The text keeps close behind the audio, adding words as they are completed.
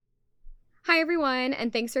Hi, everyone,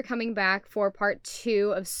 and thanks for coming back for part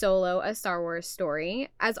 2 of Solo, a Star Wars story.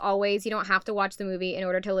 As always, you don't have to watch the movie in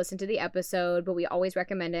order to listen to the episode, but we always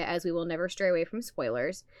recommend it as we will never stray away from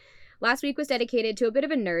spoilers. Last week was dedicated to a bit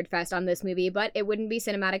of a nerd fest on this movie, but it wouldn't be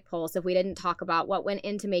Cinematic Pulse if we didn't talk about what went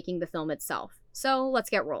into making the film itself. So let's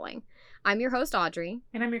get rolling. I'm your host, Audrey.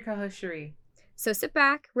 And I'm your co-host, Cherie. So sit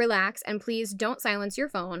back, relax, and please don't silence your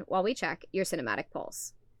phone while we check your Cinematic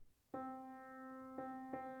Pulse.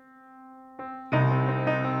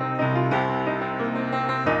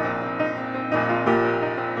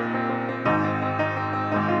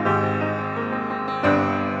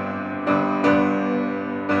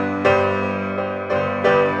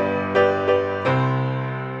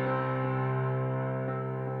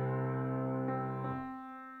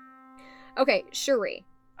 Okay, Cherie.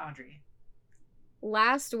 Audrey.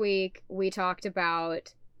 Last week, we talked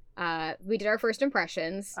about, we did our first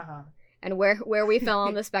impressions, and where we fell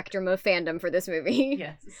on the spectrum of fandom for this movie.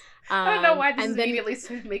 Yes. I don't know why this immediately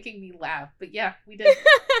started making me laugh, but yeah, we did.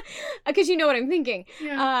 Because you know what I'm thinking.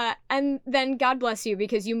 Yeah. And then God bless you,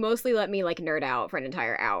 because you mostly let me, nerd out for an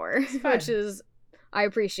entire hour, which is, I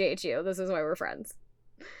appreciate you. This is why we're friends.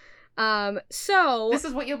 So... This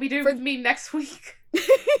is what you'll be doing with me next week.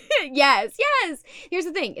 Yes. Here's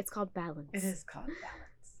the thing. It's called balance. It is called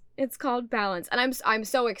balance. It's called balance. And I'm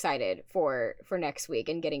so excited for next week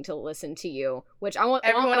and getting to listen to you, which I won't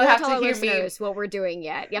tell our listeners what we're doing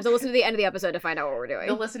yet. You have to listen to the end of the episode to find out what we're doing.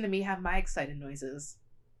 You'll listen to me have my excited noises.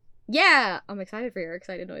 Yeah, I'm excited for your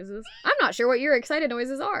excited noises. I'm not sure what your excited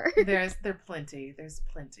noises are. There's plenty. There's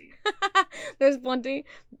plenty. There's plenty.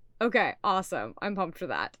 Okay, awesome. I'm pumped for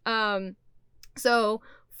that. So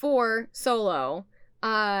for Solo,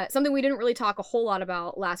 something we didn't really talk a whole lot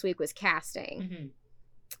about last week was casting. Mm-hmm.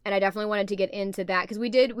 And I definitely wanted to get into that because we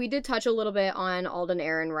did touch a little bit on Alden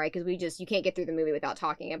Ehrenreich because you can't get through the movie without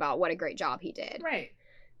talking about what a great job he did. Right.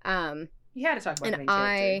 You had to talk about the main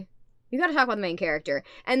character. You got to talk about the main character.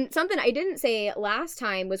 And something I didn't say last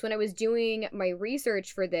time was when I was doing my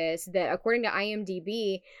research for this, that according to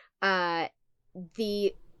IMDb,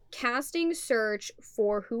 the casting search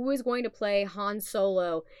for who was going to play Han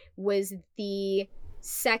Solo was the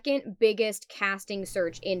second biggest casting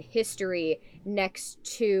search in history next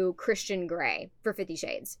to Christian Grey for 50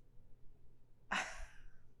 Shades.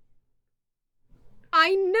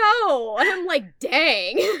 I know! And I'm like,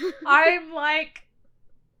 dang! I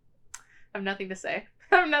have nothing to say.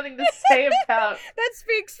 I have nothing to say about... That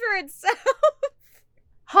speaks for itself.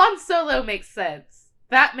 Han Solo makes sense.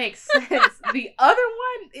 That makes sense. The other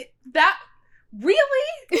one,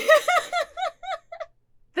 really?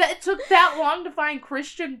 That it took that long to find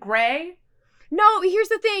Christian Grey? No, here's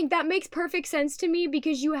the thing. That makes perfect sense to me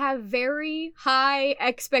because you have very high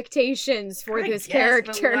expectations for this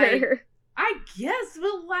character. I guess,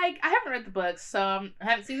 but I haven't read the books, so I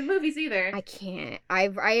haven't seen the movies either. I can't. I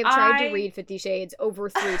have tried to read 50 Shades over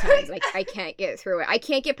 3 times. I can't get through it. I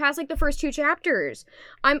can't get past the first 2 chapters.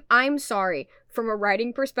 I'm sorry. From a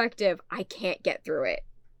writing perspective, I can't get through it.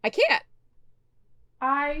 I can't.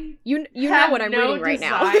 You know what I'm reading right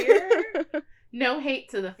now. No hate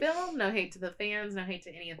to the film, no hate to the fans, no hate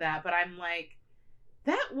to any of that, but I'm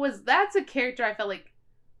that's a character I felt like,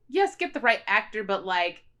 yes, get the right actor, but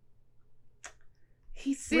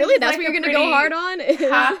he seems really, that's what you're gonna go hard on?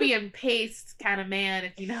 Copy and paste kind of man,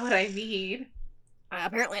 if you know what I mean.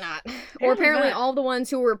 Apparently not. Or apparently not. All the ones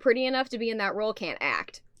who were pretty enough to be in that role can't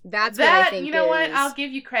act. That's what I think. You know what? I'll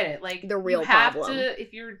give you credit. The real problem.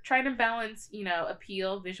 If you're trying to balance,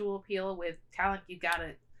 visual appeal with talent, you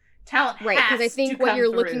gotta talent. Right, because I think what you're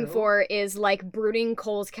looking for is brooding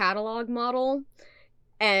Cole's catalog model,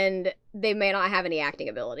 and they may not have any acting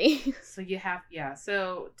ability. So you have,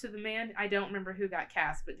 So to the man, I don't remember who got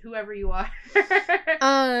cast, but whoever you are,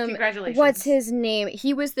 congratulations. What's his name?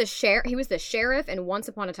 He was the sheriff in Once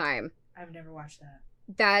Upon a Time. I've never watched that.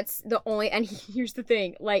 That's the only, and here's the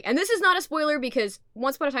thing, and this is not a spoiler because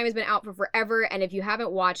Once Upon a Time has been out for forever, and if you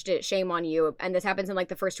haven't watched it, shame on you, and this happens in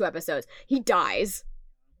the first 2 episodes. He dies.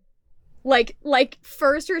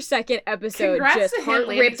 First or second episode, just heart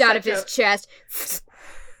ripped out of his chest.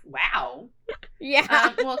 Wow.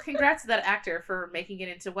 Yeah. Well, congrats to that actor for making it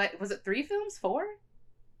into, what, was it 3 films? 4?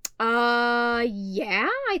 Yeah,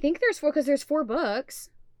 I think there's 4, because there's 4 books.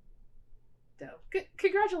 Good.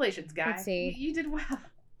 Congratulations, guys. Let's see. You did well.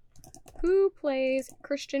 Who plays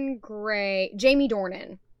Christian Grey? Jamie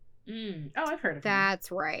Dornan. Oh, I've heard of him.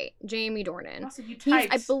 That's right. Jamie Dornan. Also, you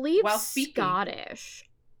typed, he's, I believe, while speaking. Scottish.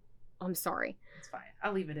 I'm sorry. It's fine.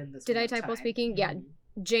 I'll leave it in this. Did I type while speaking? Yeah.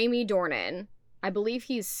 Jamie Dornan. I believe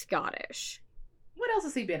he's Scottish. else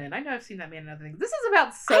has he been in? I know I've seen that man in other things. This is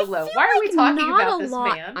about Solo. Why are we talking about this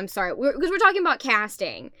man? I'm sorry, because we're talking about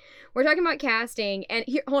casting. We're talking about casting, and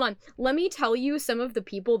here, hold on. Let me tell you some of the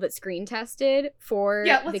people that screen tested for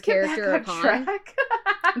the character of Han.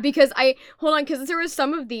 Because because there was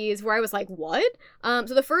some of these where I was like, what? So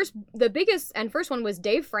the biggest and first one was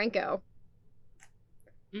Dave Franco.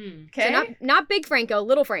 Okay. So not Big Franco,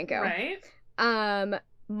 Little Franco. Right.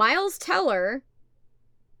 Miles Teller.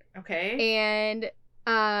 Okay. And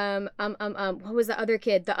what was the other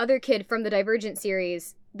kid? The other kid from the Divergent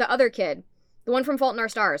series. The other kid. The one from Fault in Our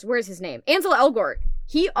Stars. Where's his name? Ansel Elgort.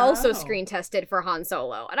 He also screen tested for Han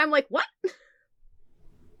Solo. And I'm like, what?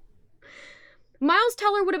 Miles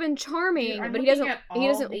Teller would have been charming, but he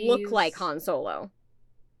doesn't look like Han Solo.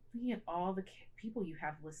 Looking at all the people you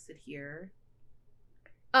have listed here.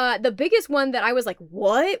 The biggest one that I was like,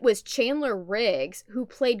 what? Was Chandler Riggs, who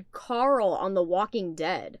played Carl on The Walking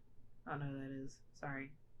Dead. I don't know who that is.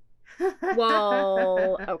 Sorry.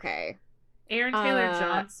 Well, okay. Aaron Taylor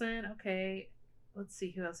Johnson. Okay. Let's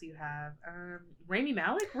see who else you have. Rami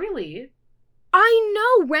Malek? Really? I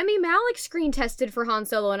know! Rami Malek screen tested for Han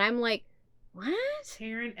Solo, and I'm like, what?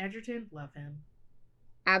 Taron Egerton? Love him.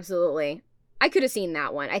 Absolutely. I could have seen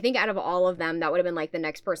that one. I think out of all of them, that would have been like the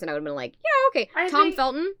next person I would have been like, yeah, okay.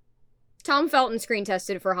 Tom Felton screen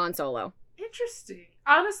tested for Han Solo. Interesting.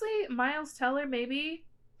 Honestly, Miles Teller, maybe.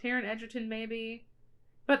 Taron Egerton, maybe.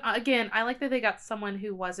 But again, I like that they got someone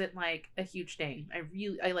who wasn't like a huge name.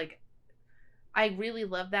 I really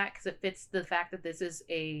love that because it fits the fact that this is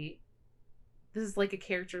like a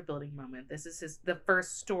character building moment. This is the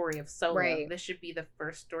first story of Solo. Right. This should be the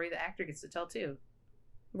first story the actor gets to tell too.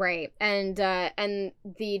 Right. And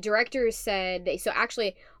the directors said so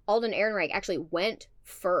actually Alden Ehrenreich actually went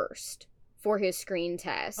first for his screen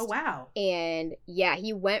test. Oh wow. And yeah,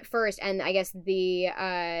 he went first, and I guess the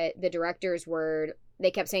directors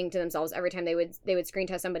they kept saying to themselves every time they would screen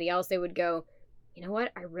test somebody else, they would go, you know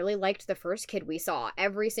what? I really liked the first kid we saw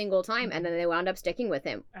every single time, and then they wound up sticking with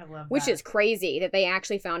him. I love that. Which is crazy that they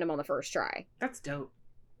actually found him on the first try. That's dope.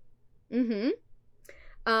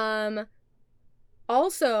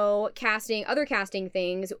 Also, other casting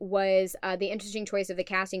things was the interesting choice of the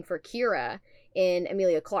casting for Kira in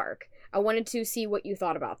Emilia Clarke. I wanted to see what you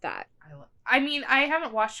thought about that. I mean, I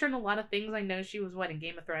haven't watched her in a lot of things. I know she was in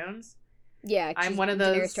Game of Thrones. Yeah, I'm one of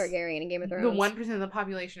those Daenerys Targaryen in Game of Thrones. The 1% of the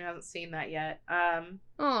population who hasn't seen that yet.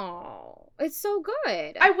 Oh, it's so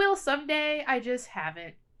good. I will someday. I just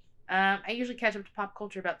haven't. I usually catch up to pop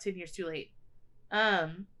culture about 10 years too late.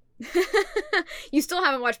 You still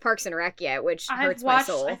haven't watched Parks and Rec yet, which hurts my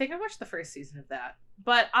soul. I think I watched the first season of that,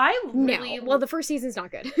 but I really well, the first season's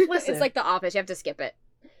not good. Listen, it's like The Office; you have to skip it.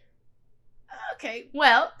 Okay,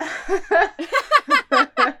 well,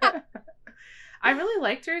 I really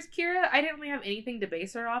liked her as Kira. I didn't really have anything to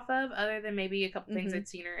base her off of, other than maybe a couple things I'd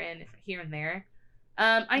seen her in here and there.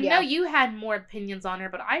 I know you had more opinions on her,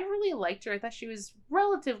 but I really liked her. I thought she was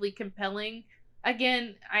relatively compelling.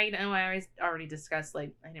 Again, I know I already discussed,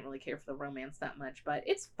 like, I didn't really care for the romance that much, but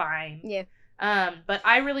it's fine. Yeah. But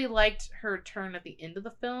I really liked her turn at the end of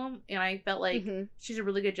the film, and I felt like she did a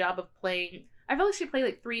really good job of playing. I felt like she played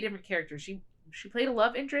like 3 different characters. She played a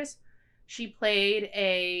love interest. She played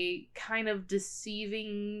a kind of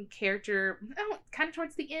deceiving character, kind of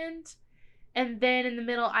towards the end. And then in the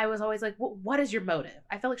middle, I was always like, what is your motive?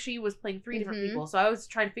 I felt like she was playing 3 different people. So I was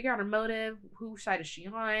trying to figure out her motive. Whose side is she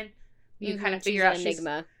on? You kind of figure out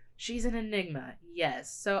she's an enigma.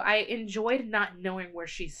 Yes. So I enjoyed not knowing where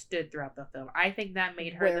she stood throughout the film. I think that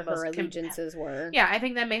made her the most allegiances were. Yeah, I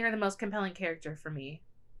think that made her the most compelling character for me.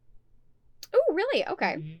 Oh, really?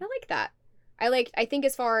 Okay. I like that. I think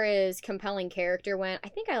as far as compelling character went, I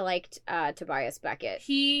think I liked Tobias Beckett.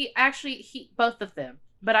 He both of them.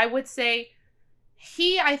 But I would say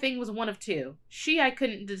I think was one of 2. I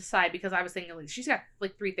couldn't decide because I was thinking like she's got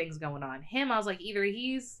like 3 things going on. Him, I was like, either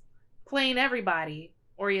he's playing everybody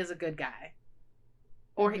or he is a good guy.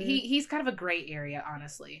 Or he's kind of a gray area,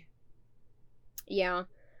 honestly. Yeah.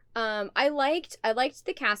 I liked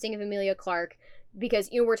the casting of Emilia Clarke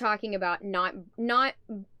because we're talking about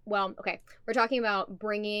we're talking about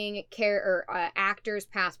bringing actors'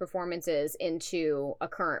 past performances into a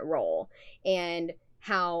current role, and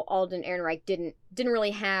how Alden Ehrenreich didn't really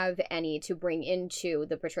have any to bring into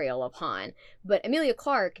the portrayal of Han, but Emilia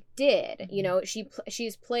Clarke did.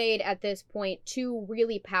 She's played at this point 2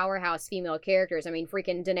 really powerhouse female characters. I mean,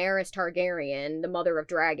 freaking Daenerys Targaryen, the mother of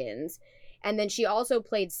dragons, and then she also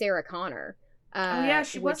played Sarah Connor.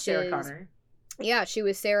 She was Sarah Connor. Yeah, she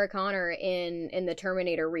was Sarah Connor in the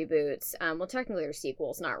Terminator reboots. Well, technically they're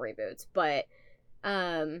sequels, not reboots, but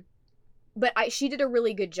she did a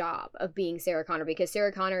really good job of being Sarah Connor, because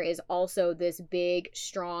Sarah Connor is also this big,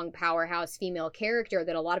 strong, powerhouse female character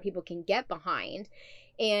that a lot of people can get behind.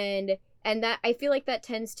 And that, I feel like that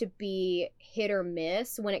tends to be hit or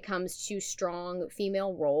miss when it comes to strong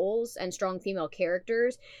female roles and strong female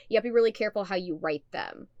characters. You have to be really careful how you write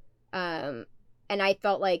them. And I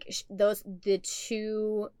felt like the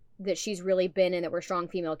two that she's really been in that were strong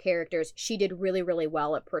female characters, she did really, really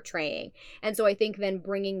well at portraying. And so I think then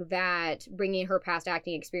bringing her past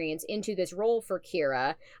acting experience into this role for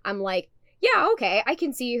Kira, I'm like, yeah, okay, I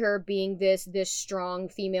can see her being this strong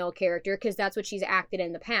female character, because that's what she's acted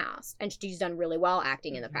in the past, and she's done really well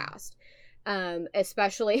acting in the past.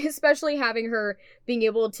 Especially having her being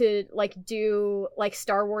able to like do like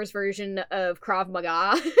Star Wars version of Krav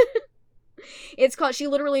Maga. She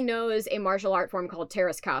literally knows a martial art form called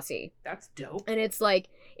Terraskasi. That's dope. And it's like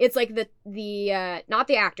the not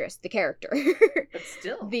the actress, the character. But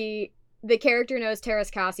still. The character knows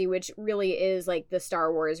Terraskasi, which really is like the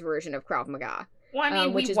Star Wars version of Krav Maga. Well, I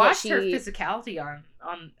mean, we watched her physicality on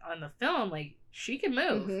the film. Like, she can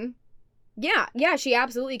move. Mm-hmm. Yeah, she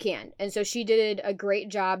absolutely can. And so she did a great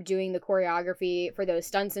job doing the choreography for those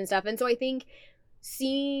stunts and stuff. And so I think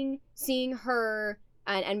seeing her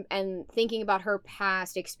and thinking about her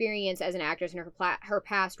past experience as an actress and her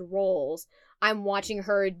past roles, I'm watching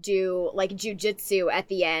her do like jujitsu at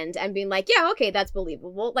the end and being like, yeah, okay, that's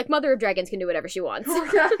believable. Like, Mother of Dragons can do whatever she wants.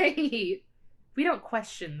 Right. We don't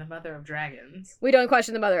question the Mother of Dragons. We don't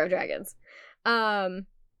question the Mother of Dragons. Other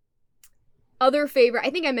favorite,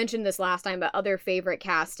 I think I mentioned this last time, but other favorite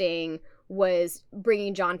casting was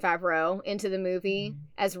bringing Jon Favreau into the movie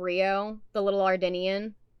as Rio, the little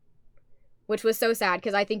Ardennian. Which was so sad,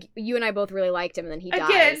 because I think you and I both really liked him, and then he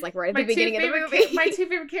dies, like, right at the beginning of the movie. My two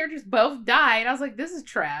favorite characters both died. I was like, this is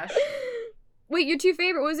trash. Wait, your two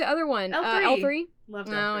favorite? What was the other one? L3. Loved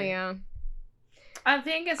L3. Oh, yeah. I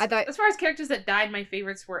think as far as characters that died, my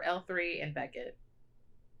favorites were L3 and Beckett.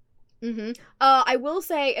 Mm-hmm. I will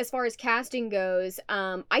say, as far as casting goes,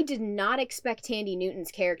 I did not expect Tandy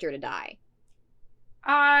Newton's character to die.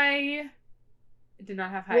 I did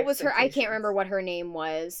not have high What was her? I can't remember what her name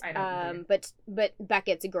was. I don't but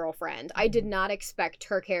Beckett's girlfriend. I did not expect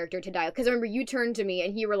her character to die, because I remember you turned to me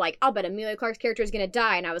and you were like, "I'll bet Emilia Clarke's character is gonna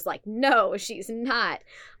die," and I was like, "No, she's not."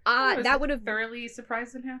 That would have thoroughly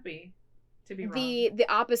surprised and happy. To be wrong. The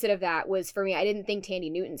opposite of that was for me. I didn't think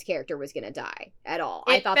Tandy Newton's character was gonna die at all.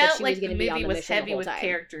 I thought that she was gonna be on the mission the whole time. It felt like the movie was heavy with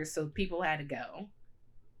characters, so people had to go.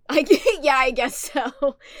 I guess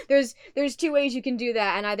so. There's two ways you can do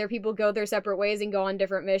that, and either people go their separate ways and go on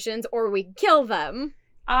different missions, or we kill them.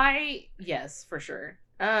 Yes, for sure.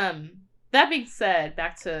 That being said,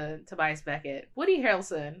 back to Tobias Beckett, Woody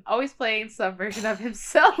Harrelson always playing some version of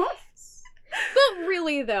himself. But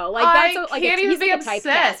really though, like, that's can't even be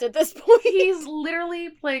upset at this point. He's literally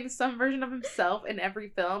playing some version of himself in every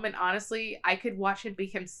film, and honestly, I could watch him be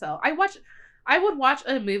himself. I would watch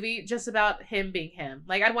a movie just about him being him.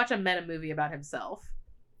 Like, I'd watch a meta movie about himself.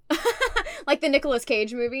 Like the Nicolas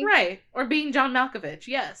Cage movie? Right. Or being John Malkovich,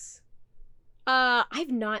 yes.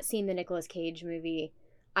 I've not seen the Nicolas Cage movie,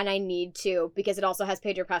 and I need to, because it also has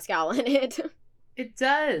Pedro Pascal in it. It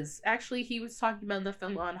does. Actually, he was talking about the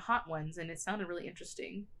film on Hot Ones, and it sounded really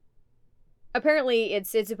interesting. Apparently,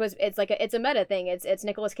 it's a meta thing. It's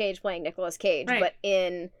Nicolas Cage playing Nicolas Cage, right, but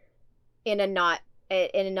in a not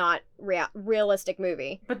realistic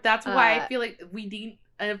movie. But that's why I feel like we need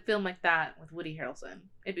a film like that with Woody Harrelson.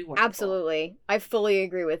 It'd be wonderful. Absolutely. I fully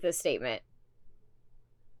agree with this statement.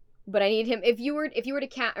 But I need him. If you were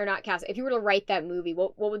to write that movie,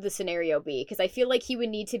 what would the scenario be? Because I feel like he would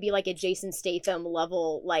need to be like a Jason Statham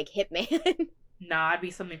level, like, hitman. Nah, it'd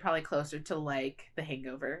be something probably closer to like The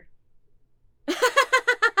Hangover.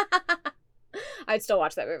 I'd still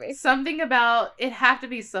watch that movie. It'd have to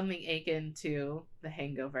be something akin to The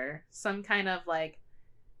Hangover. Some kind of like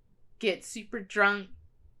get super drunk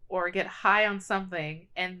or get high on something,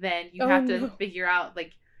 and then you have to figure out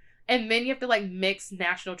like, and then you have to like mix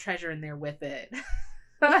National Treasure in there with it.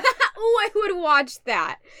 I would watch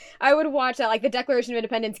that. Like, the Declaration of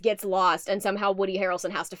Independence gets lost, and somehow Woody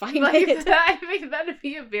Harrelson has to find it. I think that'd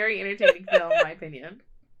be a very entertaining film, in my opinion.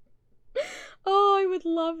 Oh, I would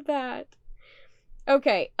love that.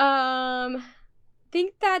 Okay,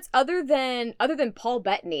 think that's other than Paul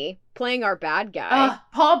Bettany playing our bad guy.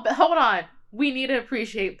 Hold on. We need to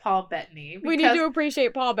appreciate Paul Bettany. We need to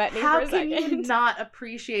appreciate Paul Bettany for a second. How can you not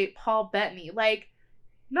appreciate Paul Bettany? Like,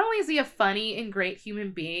 not only is he a funny and great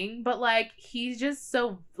human being, but like, he's just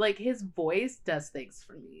so, like, his voice does things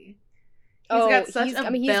for me. He's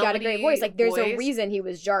got a great voice. Like, there's a reason he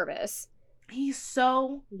was Jarvis. He's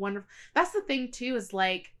so wonderful. That's the thing too, is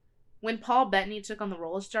like, when Paul Bettany took on the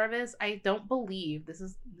role as Jarvis, I don't believe this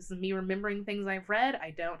is me remembering things I've read.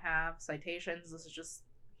 I don't have citations. This is just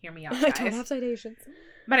hear me out, guys. I don't have citations.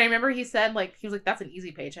 But I remember he said, like, he was like, that's an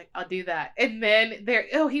easy paycheck. I'll do that. And then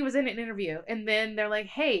he was in an interview. And then they're like,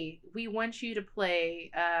 hey, we want you to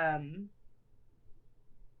play, oh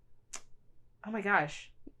my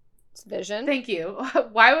gosh. It's Vision. Thank you.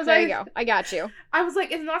 Why was there you go. I got you. I was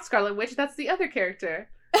like, it's not Scarlet Witch. That's the other character.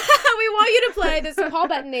 We want you to play this Paul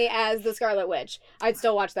Bettany as the Scarlet Witch. I'd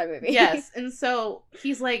still watch that movie. Yes. And so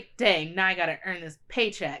he's like, dang, now I gotta earn this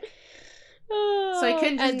paycheck. So he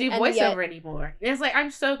couldn't just do voiceover anymore. And it's like,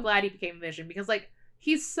 I'm so glad he became Vision because, like,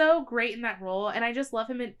 he's so great in that role. And I just love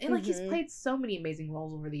him. And like, he's played so many amazing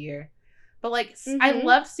roles over the year. But, like, I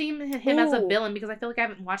love seeing him as a villain because I feel like I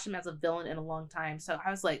haven't watched him as a villain in a long time. So I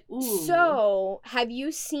was like, ooh. So, have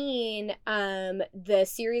you seen the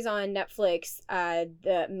series on Netflix,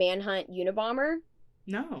 the Manhunt Unabomber?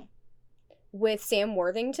 No. With Sam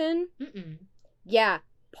Worthington? Mm-mm. Yeah.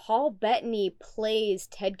 Paul Bettany plays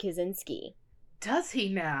Ted Kaczynski. Does he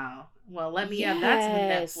now? Well, let me add that to the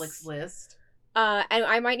Netflix list. And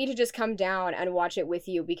I might need to just come down and watch it with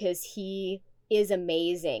you because he is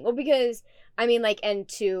amazing. Well, because, I mean, like, and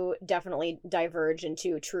to definitely diverge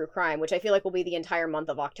into true crime, which I feel like will be the entire month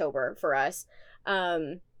of October for us.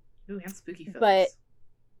 Ooh, and spooky films. But,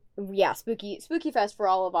 yeah, spooky fest for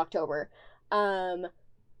all of October. Ted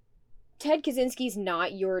Kaczynski's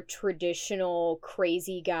not your traditional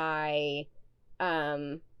crazy guy,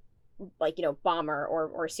 like, you know, bomber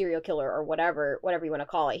or serial killer or whatever you want to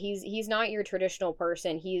call it. He's not your traditional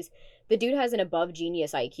person. The dude has an above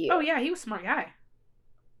genius IQ. Oh yeah, he was a smart guy.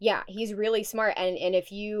 Yeah, he's really smart, and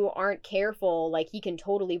if you aren't careful, like, he can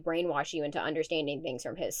totally brainwash you into understanding things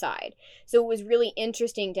from his side. So it was really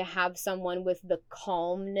interesting to have someone with the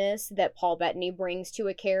calmness that Paul Bettany brings to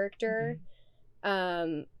a character,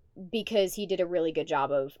 because he did a really good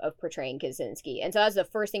job of portraying Kaczynski. And so that's the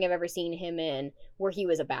first thing I've ever seen him in where he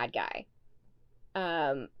was a bad guy.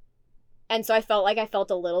 And so I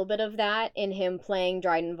felt a little bit of that in him playing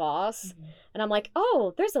Dryden Voss. And I'm like,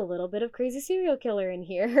 oh, there's a little bit of crazy serial killer in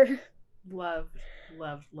here. Love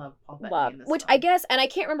Paul Bettany. Love. Which I guess, and I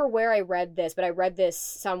can't remember where I read this, but I read this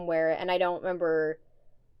somewhere, and I don't remember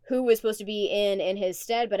who was supposed to be in his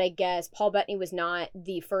stead, but I guess Paul Bettany was not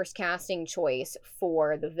the first casting choice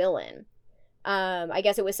for the villain. I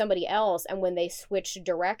guess it was somebody else, and when they switched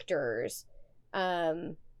directors,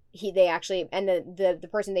 they actually, and the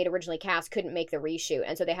person they'd originally cast couldn't make the reshoot,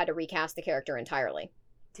 and so they had to recast the character entirely.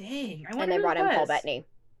 Dang, I wonder. And they brought in Paul Bettany.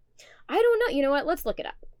 I don't know. You know what? Let's look it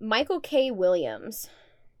up. Michael K. Williams.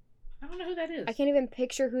 I don't know who that is. I can't even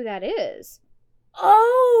picture who that is.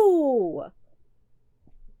 Oh!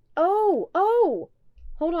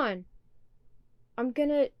 Hold on. I'm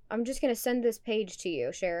just gonna send this page to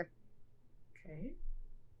you, Cher. Okay.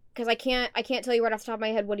 Because I can't tell you right off the top of my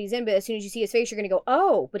head what he's in, but as soon as you see his face, you're gonna go,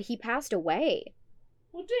 oh, but he passed away.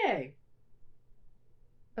 Well, dang.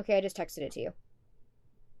 Okay, I just texted it to you.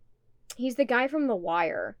 He's the guy from The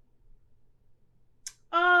Wire.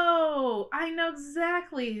 Oh, I know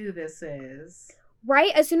exactly who this is.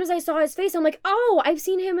 Right? As soon as I saw his face, I'm like, oh, I've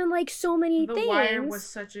seen him in, like, so many things. The Wire was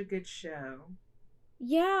such a good show.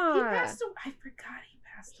 Yeah. He passed away. I forgot he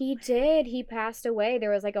passed away. He did. He passed away.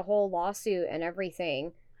 There was, like, a whole lawsuit and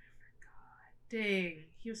everything. I forgot. Dang.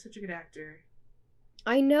 He was such a good actor.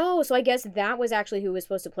 I know. So I guess that was actually who was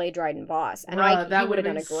supposed to play Dryden Voss. And he would have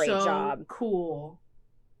done a great job. Cool.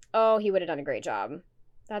 Oh, he would have done a great job.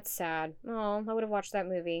 That's sad. Oh, I would have watched that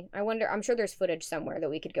movie. I'm sure there's footage somewhere that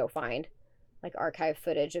we could go find. Like archive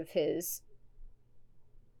footage of his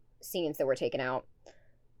scenes that were taken out.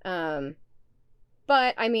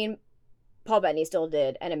 But, I mean, Paul Bettany still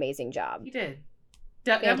did an amazing job. He did.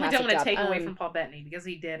 Definitely don't want to take away from Paul Bettany because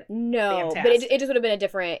he did. No, fantastic. But it just would have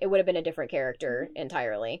been a different character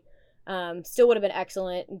entirely. Still would have been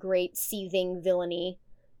excellent, great seething villainy.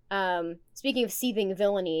 Speaking of seething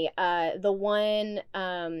villainy, the one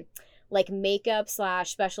like makeup /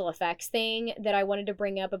 special effects thing that I wanted to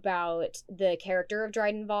bring up about the character of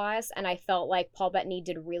Dryden Voss, and I felt like Paul Bettany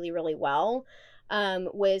did really, really well,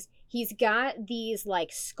 was he's got these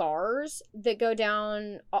like scars that go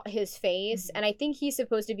down his face, and I think he's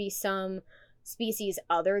supposed to be some species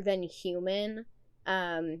other than human,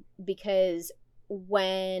 because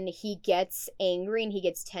when he gets angry and he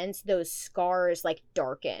gets tense, those scars like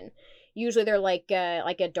darken. Usually they're like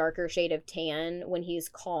a darker shade of tan when he's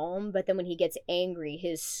calm, but then when he gets angry,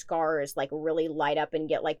 his scars like really light up and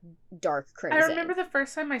get like dark crimson. I remember the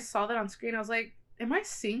first time I saw that on screen, I was like, am I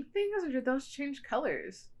seeing things or did those change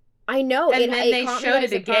colors? I know. And then they caught me showed by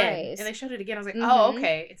it again. surprise. And they showed it again. I was like, Mm-hmm. oh,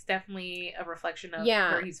 okay. It's definitely a reflection of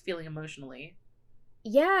Yeah. where he's feeling emotionally.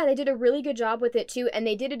 Yeah, they did a really good job with it too, and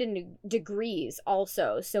they did it in degrees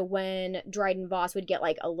also. So when Dryden Voss would get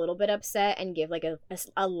like a little bit upset and give like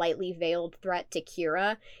a lightly veiled threat to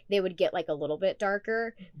Kira, they would get like a little bit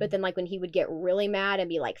darker. Mm-hmm. But then like when he would get really mad and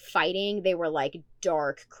be like fighting, they were like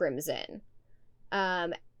dark crimson.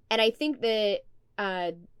 And I think that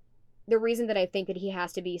the reason that I think that he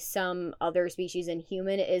has to be some other species than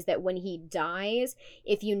human is that when he dies,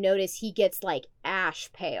 if you notice, he gets like ash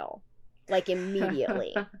pale. Like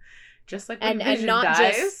immediately. Just like when Vision not dies.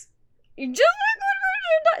 Just like when Vision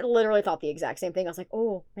dies. Literally thought the exact same thing. I was like,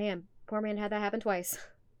 oh man, poor man had that happen twice.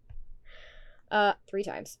 3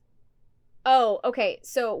 times. Oh, okay.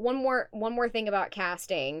 So one more thing about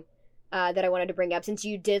casting that I wanted to bring up, since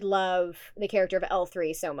you did love the character of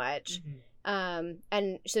L3 so much. Mm-hmm.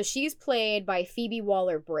 And so she's played by Phoebe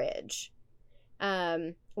Waller-Bridge.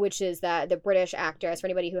 Which is the British actress. For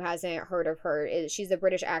anybody who hasn't heard of her, she's the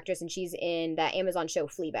British actress, and she's in that Amazon show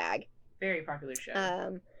Fleabag. Very popular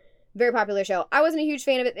show. Very popular show. I wasn't a huge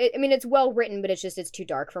fan of it. I mean, it's well written, but it's too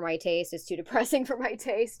dark for my taste. It's too depressing for my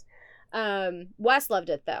taste. Wes loved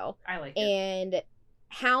it though. I like it. And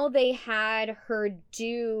how they had her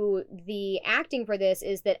do the acting for this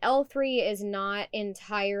is that L3 is not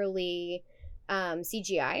entirely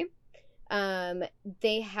CGI.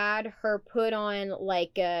 They had her put on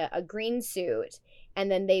like a green suit, and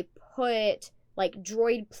then they put like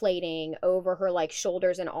droid plating over her like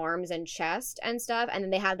shoulders and arms and chest and stuff, and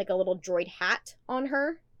then they had like a little droid hat on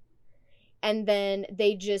her, and then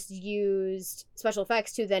they just used special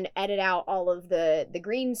effects to then edit out all of the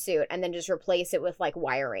green suit and then just replace it with like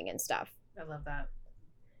wiring and stuff. I love that.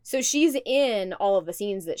 So she's in all of the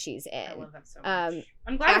scenes that she's in. I love that so much.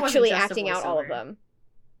 I'm glad actually acting out all of them.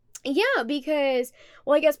 Yeah, because,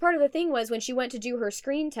 well, I guess part of the thing was when she went to do her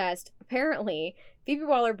screen test, apparently, Phoebe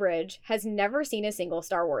Waller-Bridge has never seen a single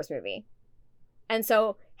Star Wars movie. And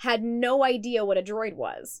so had no idea what a droid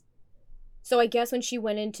was. So I guess when she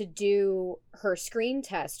went in to do her screen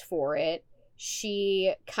test for it,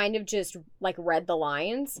 she kind of just, like, read the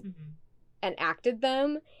lines and acted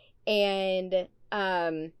them. And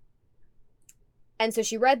so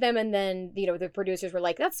she read them, and then, you know, the producers were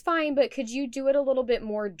like, that's fine, but could you do it a little bit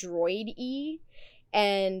more droid-y?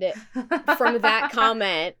 And from that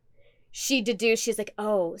comment, she deduced, she's like,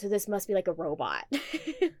 oh, so this must be like a robot.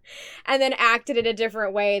 And then acted it a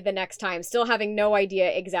different way the next time, still having no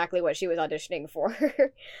idea exactly what she was auditioning for.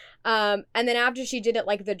 And then after she did it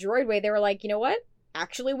like the droid way, they were like, you know what?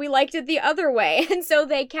 Actually, we liked it the other way. And so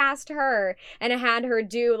they cast her and had her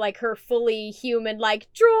do like her fully human, like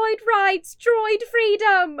droid rights, droid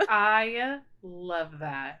freedom. I love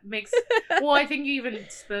that. Well, I think you even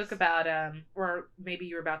spoke about, or maybe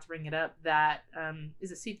you were about to bring it up, that,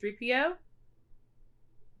 is it C-3PO?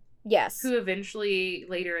 Yes. Who eventually,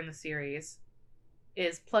 later in the series,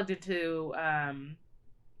 is plugged into,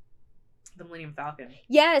 the Millennium Falcon.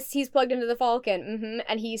 Yes, he's plugged into the Falcon.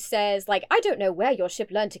 And he says, like, I don't know where your ship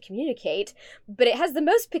learned to communicate, but it has the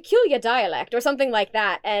most peculiar dialect, or something like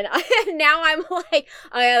that. And now I'm like,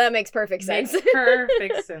 oh yeah, that makes perfect sense. Makes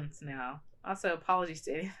perfect sense now. Also, apologies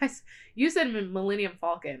to anyone. You said Millennium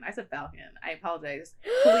Falcon. I said Falcon. I apologize.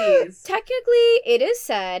 Please. Technically, it is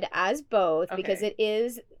said as both, because it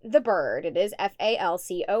is the bird. It is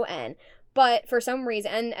Falcon. But for some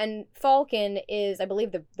reason, and Falcon is, I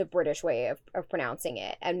believe, the British way of pronouncing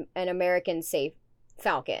it, and Americans say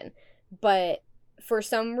Falcon. But for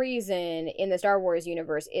some reason, in the Star Wars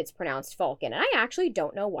universe, it's pronounced Falcon. And I actually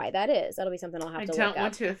don't know why that is. That'll be something I'll have to look up. I don't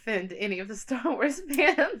want to offend any of the Star Wars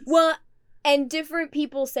fans. Well, and different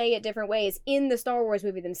people say it different ways in the Star Wars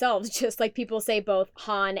movie themselves, just like people say both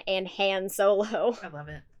Han and Han Solo. I love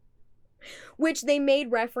it. Which they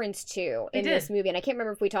made reference to in this movie, and I can't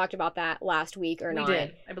remember if we talked about that last week or not. We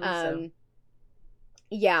did, I believe so.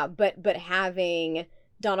 Yeah, but having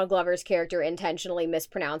Donald Glover's character intentionally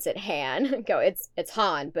mispronounce it Han, it's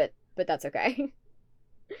Han, but that's okay.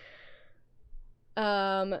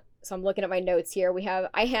 So I'm looking at my notes here.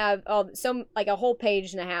 I have some like a whole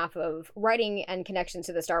page and a half of writing and connections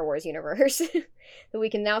to the Star Wars universe that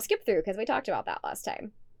we can now skip through because we talked about that last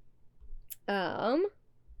time.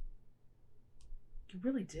 You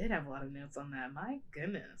really did have a lot of notes on that. My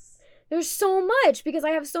goodness. There's so much because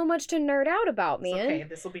I have so much to nerd out about, man. Okay,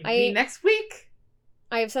 this will be me next week.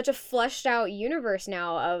 I have such a fleshed out universe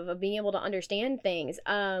now of being able to understand things.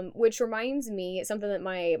 Which reminds me, something that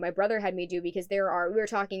my brother had me do, because we were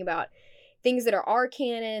talking about things that are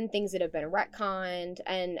canon, things that have been retconned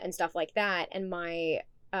and stuff like that. And my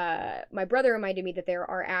my brother reminded me that there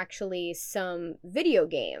are actually some video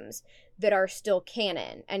games that are still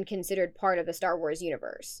canon and considered part of the Star Wars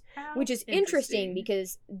universe, which is interesting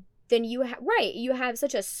because then you have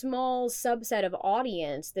such a small subset of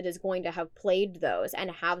audience that is going to have played those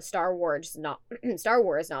and have Star Wars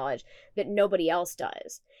knowledge that nobody else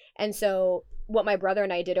does. And so what my brother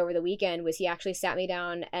and I did over the weekend was he actually sat me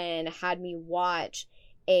down and had me watch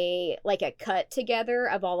a cut together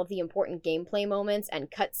of all of the important gameplay moments and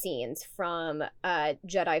cutscenes from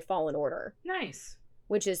Jedi Fallen Order. Nice.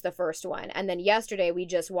 Which is the first one. And then yesterday we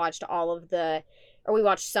just watched we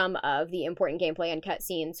watched some of the important gameplay and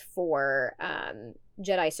cutscenes for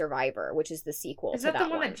Jedi Survivor, which is the sequel to that one. Is that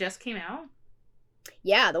the one that just came out?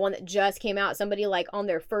 Yeah, the one that just came out. Somebody on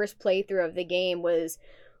their first playthrough of the game was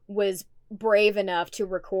brave enough to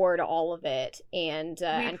record all of it and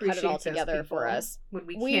cut it all together for us.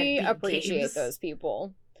 We appreciate those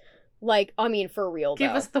people. For real,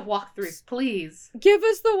 Give us the walkthroughs, please. Give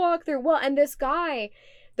us the walkthrough. Well, and this guy,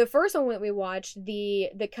 the first one that we watched, the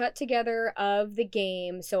cut together of the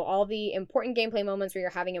game, so all the important gameplay moments where you're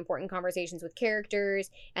having important conversations with characters,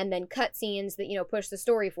 and then cutscenes that, push the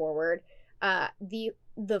story forward.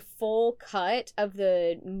 The full cut of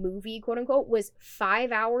the movie, quote unquote, was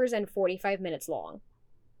 5 hours and 45 minutes long.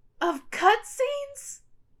 Of cutscenes?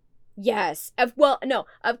 Yes. Of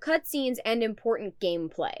cutscenes and important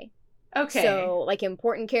gameplay. Okay. So,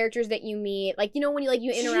 important characters that you meet, when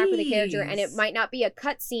you interact with a character, and it might not be a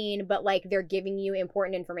cutscene, but, they're giving you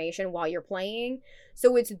important information while you're playing.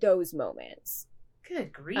 So it's those moments.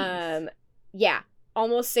 Good grief. Yeah.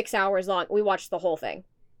 Almost 6 hours long. We watched the whole thing.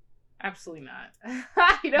 Absolutely not.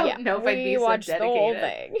 I don't know if I'd be so dedicated. We watched the whole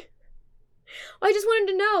thing. Well, I just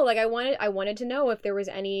wanted to know, I wanted to know if there was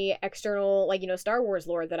any external, Star Wars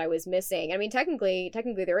lore that I was missing. I mean, technically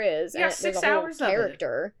there is. Yeah, 6 hours of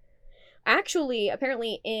character. Actually,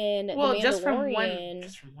 apparently in The Mandalorian...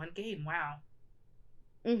 just from one game, wow.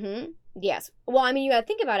 Mm-hmm. Yes. Well, I mean, you gotta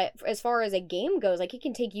think about it. As far as a game goes, it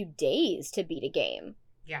can take you days to beat a game.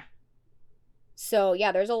 Yeah. So,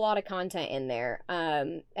 yeah, there's a lot of content in there.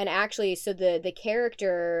 And actually, so the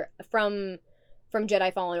character from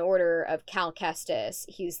Jedi Fallen Order of Cal Kestis,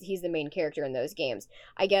 he's the main character in those games.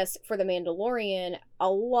 I guess for The Mandalorian, a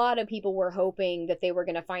lot of people were hoping that they were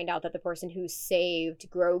going to find out that the person who saved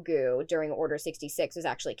Grogu during Order 66 was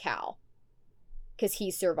actually Cal. Because he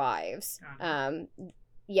survives.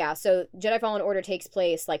 Yeah, so Jedi Fallen Order takes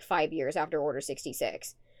place 5 years after Order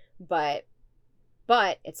 66.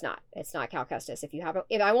 But it's not Cal Kestis. If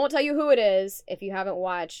I won't tell you who it is if you haven't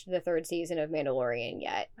watched the third season of Mandalorian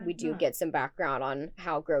yet. We do get some background on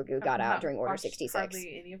how Grogu got out during Order 66.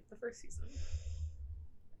 Hardly any of the first season.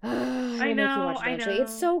 I know.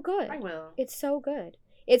 It's so good. I will. It's so good.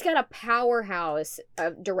 It's got a powerhouse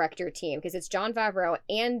director team because it's Jon Favreau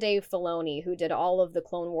and Dave Filoni who did all of the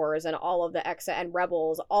Clone Wars and all of the Exa and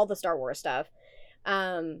Rebels, all the Star Wars stuff.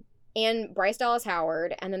 And Bryce Dallas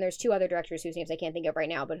Howard, and then there's two other directors whose names I can't think of right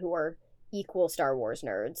now, but who are equal Star Wars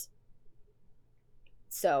nerds.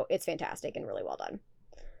 So it's fantastic and really well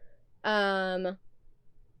done.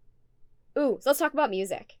 So let's talk about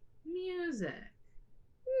music. Music.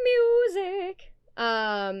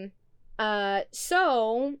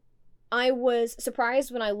 So I was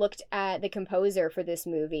surprised when I looked at the composer for this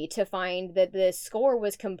movie to find that the score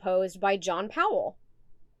was composed by John Powell,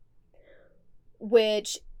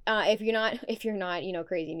 which if you're not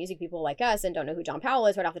crazy music people like us and don't know who John Powell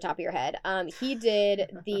is right off the top of your head, he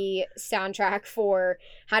did the soundtrack for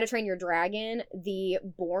How to Train Your Dragon, the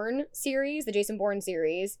Bourne series, the Jason Bourne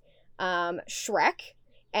series, Shrek,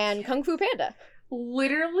 and Kung Fu Panda.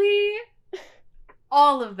 Literally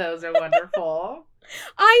all of those are wonderful.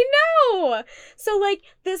 I know. So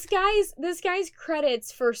this guy's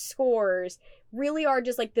credits for scores really are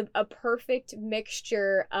just a perfect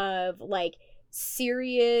mixture of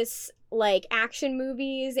serious action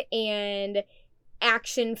movies and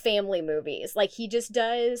action family movies. He just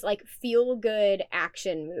does feel good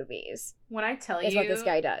action movies. When I tell you what this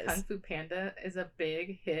guy does. Kung Fu Panda is a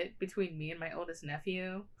big hit between me and my oldest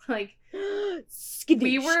nephew. I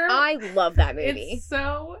love that movie. It's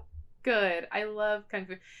so good. I love Kung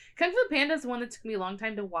Fu. Kung Fu Panda is one that took me a long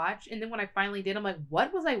time to watch, and then when I finally did, I'm like,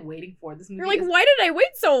 what was I waiting for? This movie You're why did I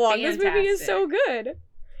wait so long? Fantastic. This movie is so good.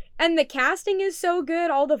 And the casting is so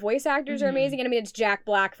good. All the voice actors are amazing. And I mean, it's Jack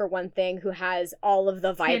Black, for one thing, who has all of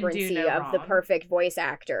the vibrancy of the perfect voice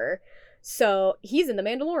actor. So he's in The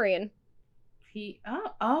Mandalorian.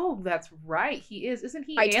 That's right. He is. Isn't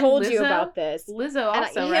he? I told you about this. Lizzo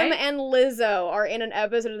also, right? Him and Lizzo are in an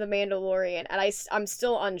episode of The Mandalorian. And I'm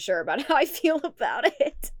still unsure about how I feel about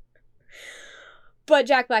it. But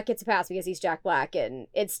Jack Black gets a pass because he's Jack Black, and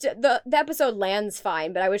it's the episode lands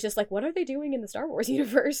fine. But I was just like, what are they doing in the Star Wars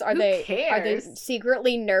universe? Are they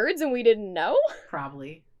secretly nerds and we didn't know?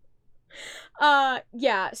 Probably.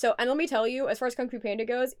 Yeah. So, and let me tell you, as far as Kung Fu Panda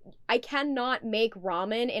goes, I cannot make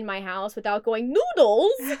ramen in my house without going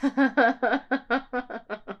noodles.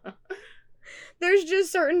 There's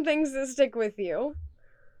just certain things that stick with you.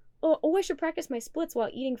 Oh, I should practice my splits while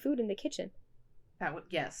eating food in the kitchen. That would,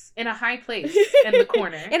 yes, in a high place in the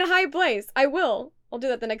corner. In a high place, I will. I'll do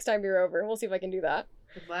that the next time you're over. We'll see if I can do that.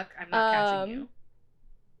 Good luck. I'm not catching you.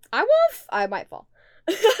 I might fall.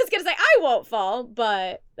 I was gonna say I won't fall,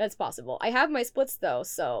 but that's possible. I have my splits though,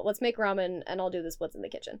 so let's make ramen and I'll do the splits in the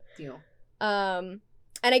kitchen. Deal. And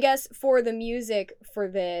I guess for the music for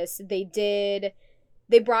this,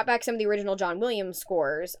 they brought back some of the original John Williams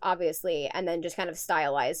scores, obviously, and then just kind of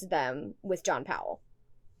stylized them with John Powell.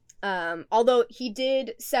 Although he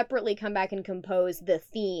did separately come back and compose the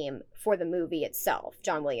theme for the movie itself,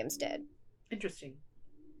 John Williams did. Interesting.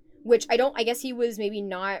 Which I guess he was maybe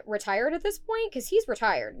not retired at this point, because he's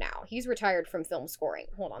retired now. He's retired from film scoring.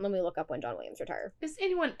 Hold on, let me look up when John Williams retired. Is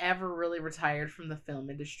anyone ever really retired from the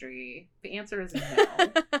film industry? The answer is no.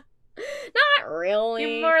 Not really.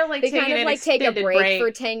 You're more like they kind of like take a break for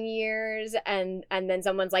 10 years and then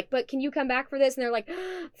someone's like, but can you come back for this? And they're like,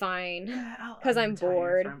 fine, because I'm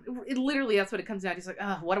bored. Literally, that's what it comes down to. It's like,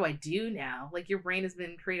 oh, what do I do now? Like, your brain has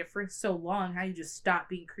been creative for so long. How do you just stop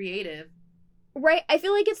being creative? Right. I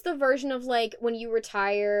feel like it's the version of like when you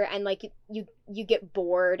retire and like you get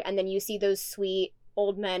bored and then you see those sweet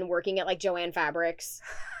old men working at like Joanne Fabrics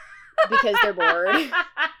because they're bored.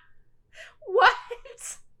 What?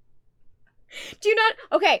 Do you not?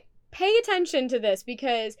 Okay, pay attention to this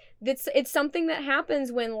because it's something that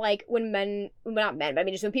happens when men, well, not men, but I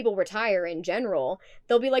mean just when people retire in general,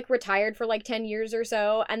 they'll be like retired for like 10 years or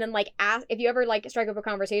so, and then like ask if you ever like strike up a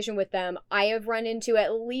conversation with them. I have run into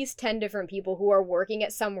at least 10 different people who are working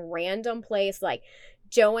at some random place like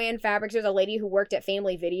Joanne Fabrics. There's a lady who worked at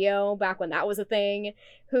Family Video back when that was a thing,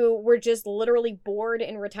 who were just literally bored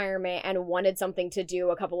in retirement and wanted something to do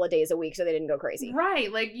a couple of days a week so they didn't go crazy.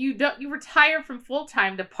 Right, like you retire from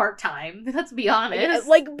full-time to part-time. Let's be honest.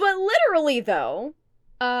 Like, but literally though.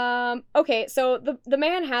 Okay, so the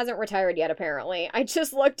man hasn't retired yet, apparently. I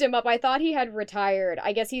just looked him up. I thought he had retired.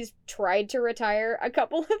 I guess he's tried to retire a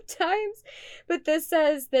couple of times. But this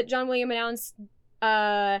says that John Williams announced,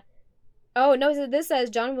 oh, no, so this says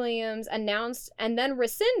John Williams announced and then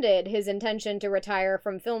rescinded his intention to retire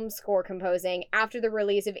from film score composing after the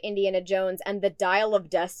release of Indiana Jones and the Dial of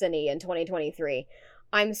Destiny in 2023.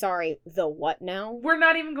 I'm sorry, the what now? We're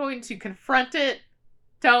not even going to confront it.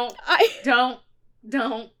 Don't.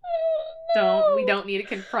 We don't need to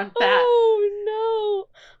confront that. Oh,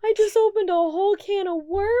 no. I just opened a whole can of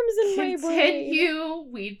worms in my brain. Continue.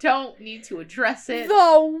 We don't need to address it. The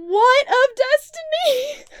what of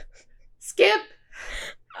Destiny? Skip.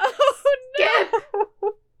 Oh, Skip.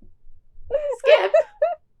 no. Skip.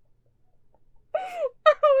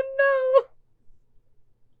 Oh, no.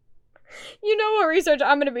 You know what research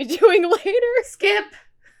I'm going to be doing later? Skip.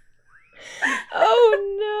 Oh,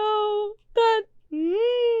 no. That...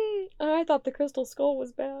 I thought the Crystal Skull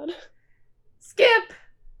was bad. Skip.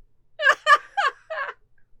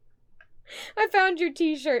 I found your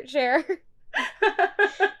t-shirt, Cher.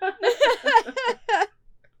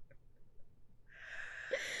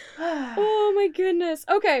 Oh my goodness.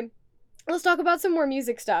 Okay. Let's talk about some more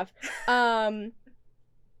music stuff.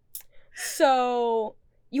 So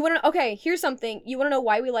you want to okay, here's something. You want to know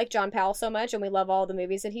why we like John Powell so much and we love all the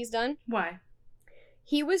movies that he's done? Why?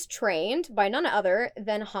 He was trained by none other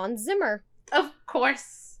than Hans Zimmer. Of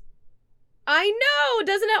course. I know!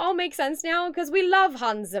 Doesn't it all make sense now? Because we love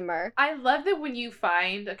Hans Zimmer. I love that when you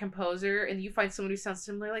find a composer and you find someone who sounds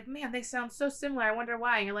similar, like, man, they sound so similar. I wonder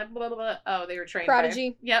why. And you're like, blah, blah, blah. Oh, they were trained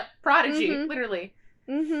Prodigy. Yep, Prodigy, Mm-hmm. Literally.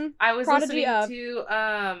 Mm-hmm. I was Prodigy listening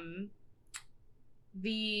to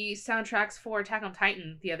the soundtracks for Attack on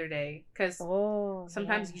Titan the other day, because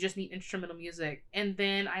sometimes you just need instrumental music. And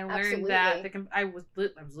then I learned that I was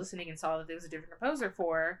listening and saw that there was a different composer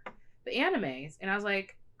for the animes, and I was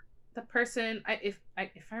like, the person, if I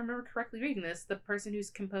remember correctly reading this, the person who's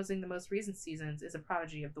composing the most recent seasons is a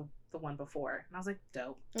prodigy of the one before. And I was like,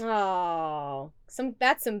 dope. Oh,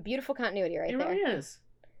 that's some beautiful continuity right there. It really is.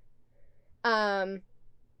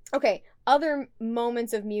 Okay, other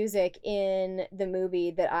moments of music in the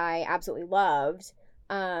movie that I absolutely loved.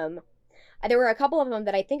 There were a couple of them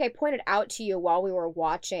that I think I pointed out to you while we were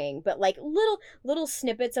watching, but like little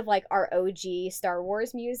snippets of like our OG Star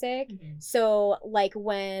Wars music. Mm-hmm. So like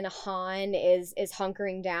when Han is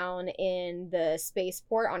hunkering down in the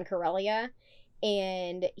spaceport on Corellia,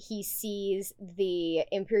 and he sees the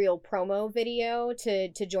Imperial promo video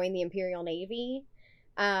to join the Imperial Navy.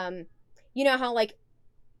 You know how, like,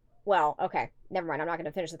 well, okay, never mind. I'm not going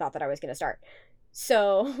to finish the thought that I was going to start.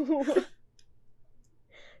 So,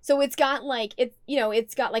 so it's got like,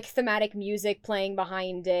 it's got like thematic music playing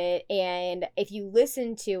behind it. And if you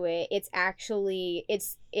listen to it, it's actually,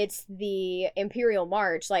 it's the Imperial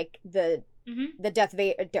March, like the Darth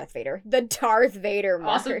Vader march.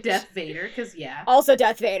 Also Darth Vader, because yeah. Also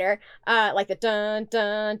Darth Vader. Like the dun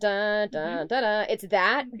dun dun dun dun dun. It's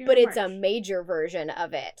that, but it's a major version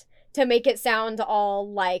of it to make it sound all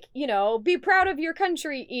like, be proud of your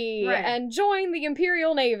country, and join the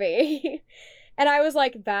Imperial Navy. And I was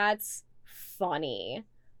like, that's funny.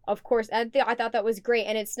 Of course, I thought that was great,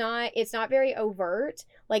 and it's not very overt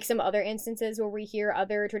like some other instances where we hear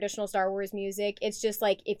other traditional Star Wars music. It's just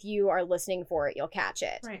like, if you are listening for it, you'll catch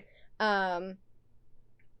it. Right.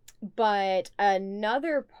 But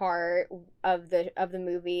another part of the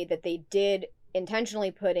movie that they did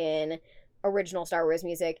intentionally put in original Star Wars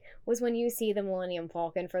music was when you see the Millennium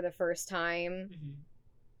Falcon for the first time. Mm-hmm.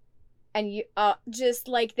 And you just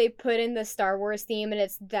like they put in the Star Wars theme, and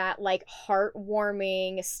it's that like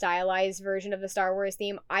heartwarming stylized version of the Star Wars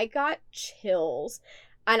theme. I got chills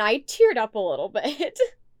and I teared up a little bit.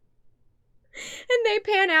 And they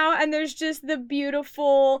pan out and there's just the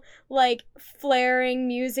beautiful like flaring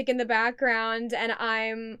music in the background, and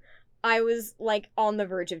I was like on the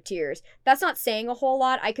verge of tears. That's not saying a whole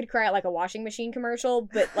lot. I could cry at like a washing machine commercial,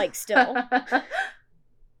 but like still.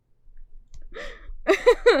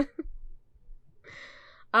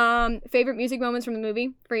 Favorite music moments from the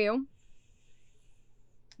movie for you?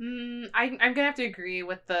 I'm gonna have to agree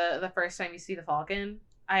with the first time you see the Falcon.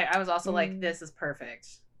 I was also like, this is perfect.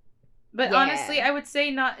 But honestly, I would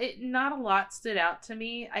say not a lot stood out to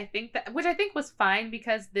me. I think that, which I think was fine,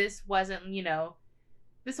 because this wasn't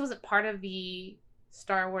part of the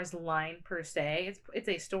Star Wars line per se. It's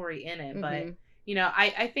a story in it, but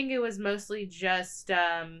I think it was mostly just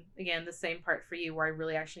again the same part for you, where I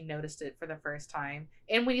really actually noticed it for the first time.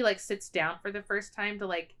 And when he like sits down for the first time to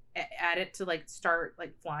like add it to like start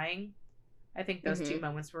like flying, I think those two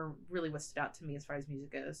moments were really what stood out to me as far as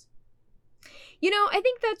music goes. I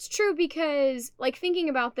think that's true, because like thinking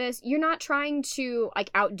about this, you're not trying to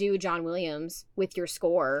like outdo John Williams with your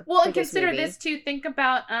score. Well, and consider this too. Think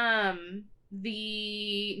about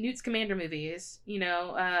the Newt Scamander movies,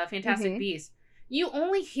 Fantastic Beasts. You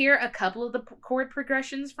only hear a couple of the chord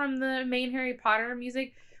progressions from the main Harry Potter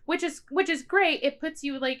music, which is great. It puts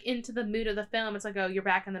you like into the mood of the film. It's like, oh, you're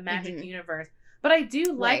back in the magic universe. But I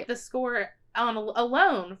do like the score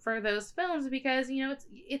alone for those films, because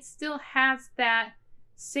it still has that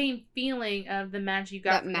same feeling of the magic you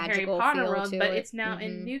got from the Harry Potter world, but it's now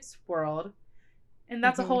in Newt's world, and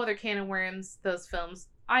that's a whole other can of worms. Those films,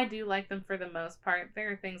 I do like them for the most part.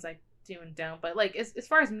 There are things I do and don't, but like as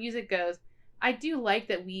far as music goes, I do like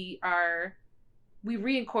that we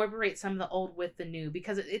reincorporate some of the old with the new,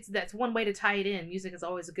 because that's one way to tie it in. Music is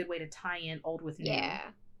always a good way to tie in old with new. Yeah,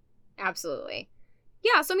 absolutely.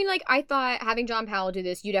 Yeah, so I mean, like, I thought having John Powell do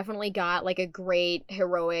this, you definitely got, like, a great,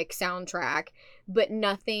 heroic soundtrack, but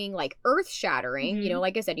nothing, like, earth-shattering.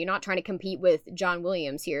 Like I said, you're not trying to compete with John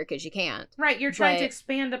Williams here, because you can't. Right, you're trying to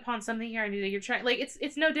expand upon something here. You're trying, like,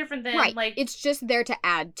 it's no different than, like... It's just there to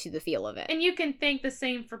add to the feel of it. And you can think the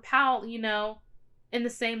same for Powell, in the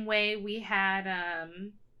same way we had,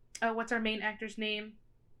 what's our main actor's name?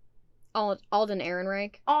 Alden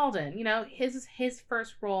Ehrenreich. Alden, his is his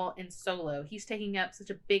first role in Solo. He's taking up such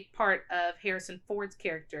a big part of Harrison Ford's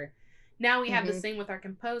character. Now we have the same with our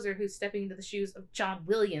composer, who's stepping into the shoes of John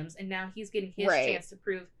Williams, and now he's getting his chance to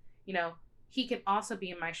prove, he can also be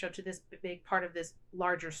in my show to this big part of this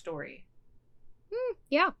larger story.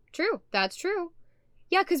 Yeah, true. That's true.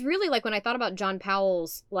 Yeah, because really, like, when I thought about John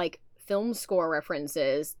Powell's, like, film score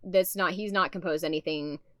references, he's not composed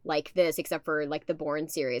anything like this except for like the Bourne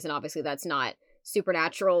series, and obviously that's not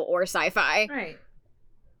supernatural or sci-fi. Right.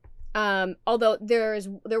 Although there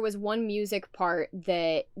was one music part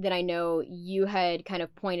that I know you had kind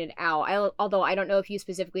of pointed out. Although I don't know if you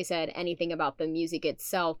specifically said anything about the music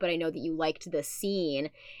itself, but I know that you liked the scene,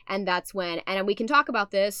 and that's when, and we can talk about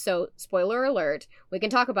this, so spoiler alert, we can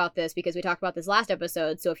talk about this because we talked about this last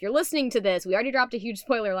episode, so if you're listening to this, we already dropped a huge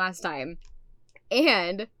spoiler last time.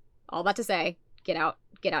 And all that to say, get out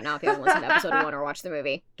now if you haven't listened to episode 1 or watched the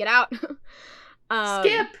movie. Get out.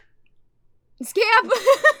 Skip.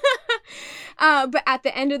 But at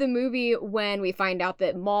the end of the movie, when we find out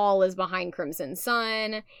that Maul is behind Crimson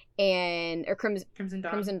Sun or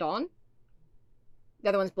Crimson Dawn. The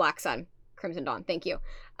other one's Black Sun. Crimson Dawn. Thank you.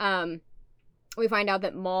 we find out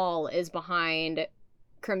that Maul is behind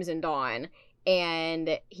Crimson Dawn,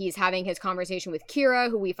 and he's having his conversation with Kira,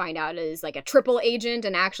 who we find out is like a triple agent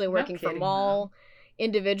and actually working for Maul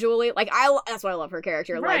individually. Like, that's why I love her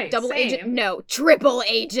character. Right, like, double same. agent, no, triple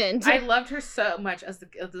agent. I loved her so much as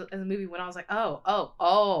the movie when I was like,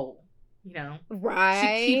 oh. You know,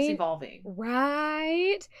 right? She keeps evolving,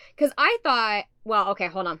 right? Because I thought, well, okay,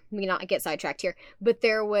 hold on, we not get sidetracked here. But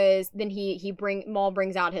there was then Maul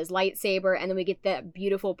brings out his lightsaber, and then we get that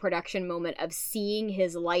beautiful production moment of seeing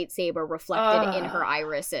his lightsaber reflected in her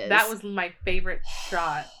irises. That was my favorite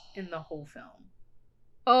shot in the whole film.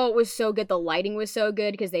 Oh, it was so good. The lighting was so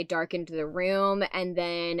good because they darkened the room, and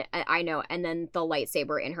then and then the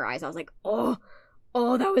lightsaber in her eyes. I was like,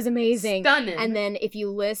 Oh, that was amazing. Stunning. And then if you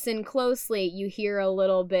listen closely, you hear a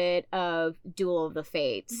little bit of Duel of the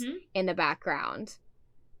Fates in the background,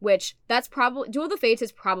 which Duel of the Fates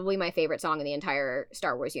is probably my favorite song in the entire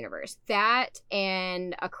Star Wars universe. That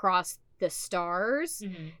and Across the Stars,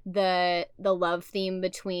 the love theme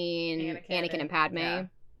between Anakin and Padme. Yeah.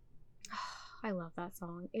 I love that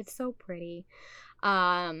song. It's so pretty.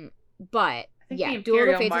 But yeah, Duel of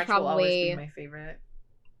the Fates is probably will always be my favorite.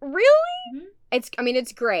 Really? It's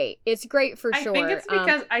great. It's great for sure. I think it's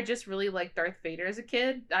because I just really liked Darth Vader as a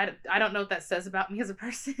kid. I don't know what that says about me as a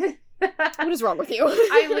person. What is wrong with you?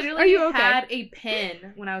 I literally had a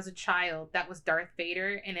pen when I was a child that was Darth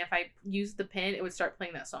Vader, and if I used the pen, it would start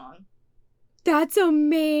playing that song. That's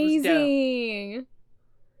amazing.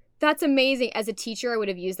 That's amazing. As a teacher, I would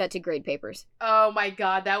have used that to grade papers. Oh my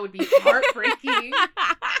god, that would be heartbreaking.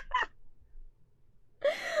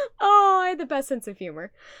 Oh, I had the best sense of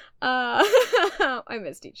humor. I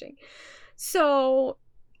miss teaching. So,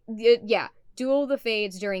 yeah, Duel of the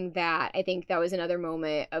Fates during that, I think that was another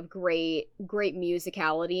moment of great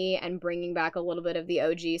musicality and bringing back a little bit of the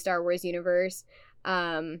OG Star Wars universe.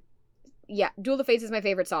 Yeah, Duel of the Fates is my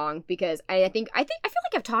favorite song because I feel like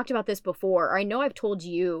I've talked about this before, or I know I've told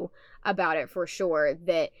you about it for sure,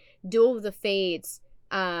 that Duel of the Fates,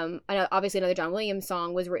 obviously another John Williams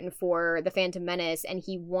song, was written for The Phantom Menace, and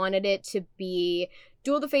he wanted it to be...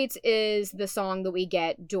 Duel of the Fates is the song that we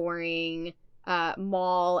get during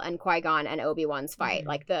Maul and Qui-Gon and Obi-Wan's fight,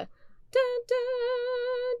 like the dun, dun,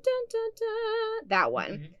 dun, dun, dun, that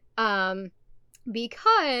one.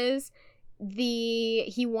 Because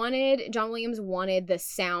John Williams wanted the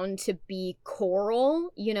sound to be choral,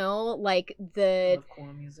 you know, like the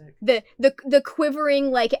choral music. The quivering,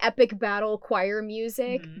 like, epic battle choir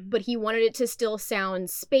music, but he wanted it to still sound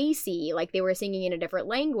spacey, like they were singing in a different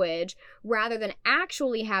language, rather than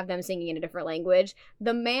actually have them singing in a different language.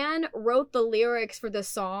 The man wrote the lyrics for the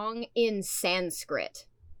song in Sanskrit.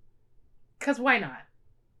 'Cause why not?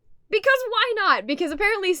 Because why not? Because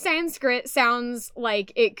apparently Sanskrit sounds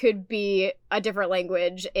like it could be a different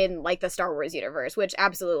language in, like, the Star Wars universe, which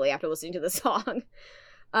absolutely, after listening to the song.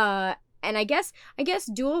 And I guess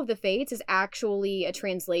Duel of the Fates is actually a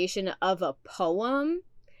translation of a poem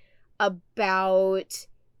about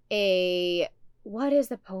what is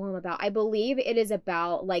the poem about? I believe it is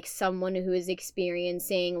about, like, someone who is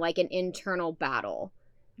experiencing, like, an internal battle.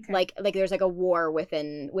 Okay. Like there's, like, a war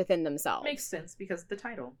within themselves. Makes sense because of the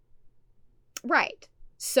title. Right.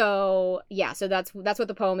 So, yeah, so that's what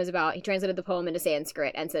the poem is about. He translated the poem into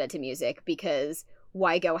Sanskrit and set it to music because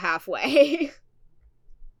why go halfway?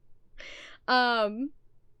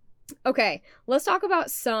 Okay, let's talk about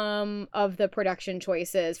some of the production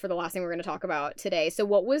choices for the last thing we're going to talk about today. So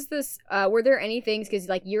what was this, were there any things, because,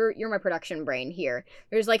 like, you're my production brain here.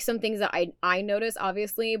 There's, like, some things that I noticed,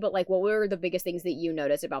 obviously, but, like, what were the biggest things that you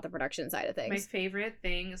noticed about the production side of things? My favorite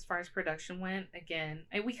thing as far as production went, again,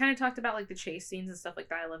 we kind of talked about, like, the chase scenes and stuff like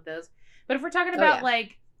that. I love those. But if we're talking about,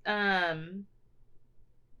 like, I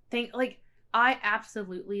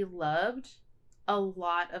absolutely loved a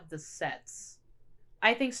lot of the sets.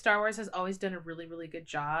 I think Star Wars has always done a really, really good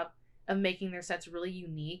job of making their sets really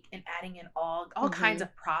unique and adding in all kinds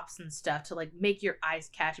of props and stuff to, like, make your eyes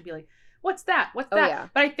catch and be like, what's that? What's that? Yeah.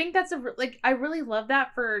 But I think that's I really love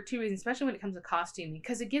that for two reasons, especially when it comes to costuming,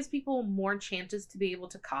 because it gives people more chances to be able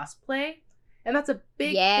to cosplay. And that's a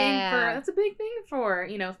big thing for,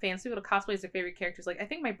 you know, fans to be able to cosplay as their favorite characters. Like, I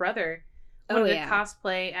think my brother wanted to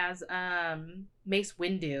cosplay as Mace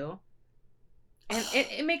Windu. And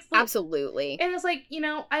it makes... Absolutely. And it's like, you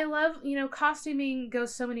know, I love, you know, costuming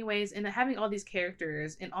goes so many ways, and having all these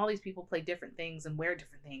characters and all these people play different things and wear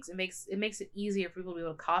different things, it makes it easier for people to be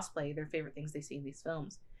able to cosplay their favorite things they see in these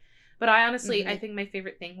films. But I honestly, I think my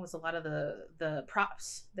favorite thing was a lot of the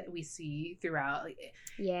props that we see throughout. Like,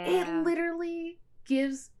 it literally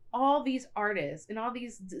gives all these artists and all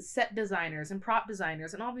these set designers and prop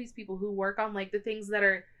designers and all these people who work on, like, the things that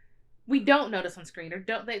are we don't notice on screen, or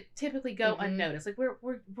don't they typically go unnoticed. Like we're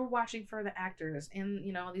watching for the actors and,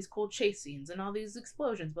 you know, all these cool chase scenes and all these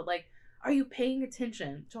explosions, but like, are you paying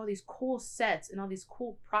attention to all these cool sets and all these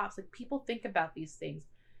cool props? Like, people think about these things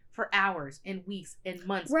for hours and weeks and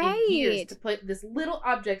months and years to put this little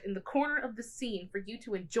object in the corner of the scene for you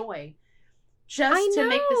to enjoy, just to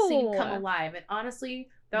make the scene come alive. And honestly,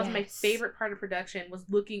 that was my favorite part of production, was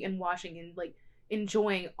looking and watching and like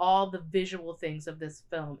enjoying all the visual things of this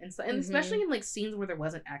film. And so, and especially in like scenes where there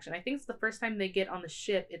wasn't action. I think it's the first time they get on the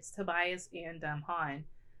ship. It's Tobias and Han.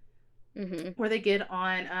 Where they get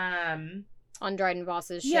on Dryden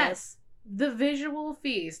Voss's ship. Yes. The visual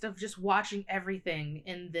feast of just watching everything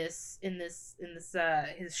in this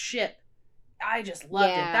his ship. I just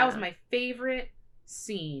loved it. That was my favorite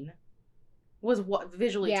scene. Was what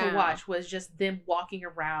visually to watch was just them walking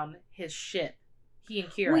around his ship. He and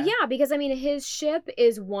Kira. Well, yeah, because I mean, his ship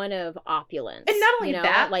is one of opulence. And not only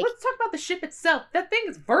that, like, let's talk about the ship itself. That thing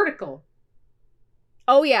is vertical.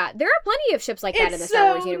 Oh yeah, there are plenty of ships like that in the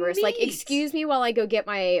Star Wars universe. Neat. Like, excuse me while I go get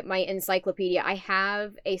my encyclopedia. I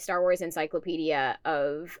have a Star Wars encyclopedia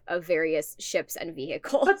of various ships and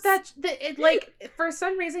vehicles. But like, for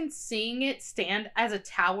some reason, seeing it stand as a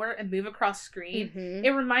tower and move across screen, it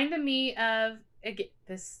reminded me of, again,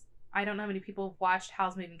 this. I don't know how many people have watched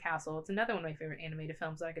Howl's Moving Castle. It's another one of my favorite animated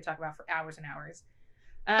films that I could talk about for hours and hours.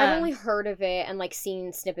 I've only heard of it and like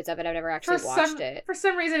seen snippets of it. I've never actually watched it. For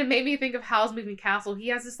some reason, it made me think of Howl's Moving Castle. He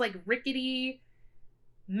has this like rickety,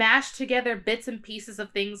 mashed together bits and pieces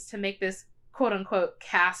of things to make this quote unquote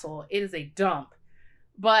castle. It is a dump,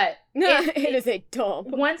 but it is a dump.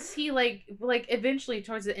 Once he like eventually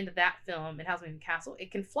towards the end of that film in Howl's Moving Castle,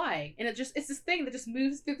 it can fly, and it's this thing that just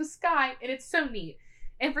moves through the sky, and it's so neat.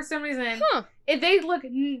 And for some reason, they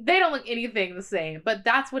don't look anything the same. But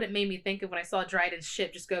that's what it made me think of when I saw Dryden's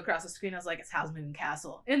ship just go across the screen. I was like, it's Howl's Moving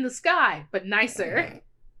Castle. In the sky, but nicer. And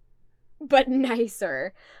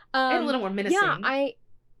a little more menacing. Yeah,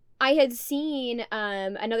 I had seen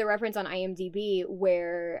another reference on IMDb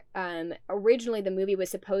where originally the movie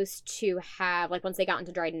was supposed to have, like, once they got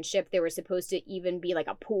into Dryden's ship, there was supposed to even be like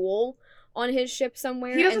a pool on his ship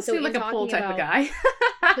somewhere. He doesn't seem like a pool type of guy.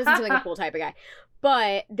 Doesn't seem like a pool type of guy.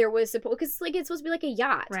 But there was supposed, because like it's supposed to be like a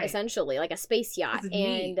yacht, essentially, like a space yacht.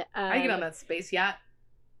 And I get on that space yacht.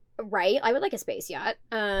 Right, I would like a space yacht.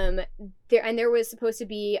 There was supposed to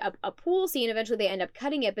be a pool scene. Eventually, they end up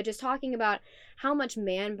cutting it. But just talking about how much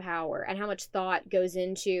manpower and how much thought goes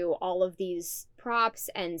into all of these props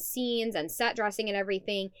and scenes and set dressing and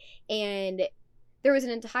everything, and there was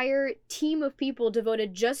an entire team of people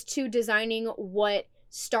devoted just to designing what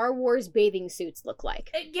Star Wars bathing suits look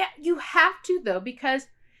like. Yeah, you have to, though, because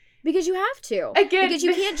you have to. Again, because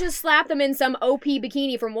you can't just slap them in some OP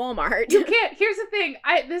bikini from Walmart. You can't. Here's the thing.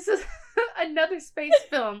 This is another space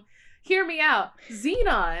film. Hear me out.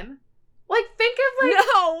 Xenon. Like, think of like...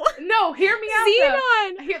 No, hear me out,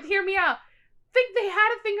 Xenon! Hear me out. They had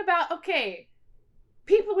to think about, okay,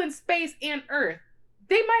 people in space and Earth.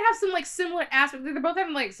 They might have some, like, similar aspects. They're both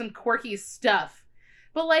having, like, some quirky stuff.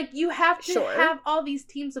 But, like, you have to have all these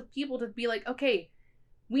teams of people to be like, okay,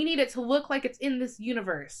 we need it to look like it's in this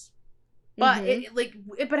universe. But, it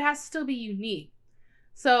has to still be unique.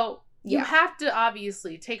 So, you have to,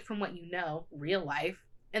 obviously, take from what you know, real life,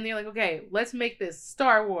 and they're like, okay, let's make this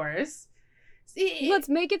Star Wars. Let's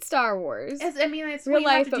make it Star Wars. It's real what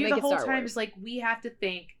life, you have to but do make the it whole Star time. Wars. Is like, we have to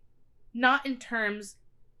think, not in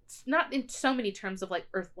so many terms of, like,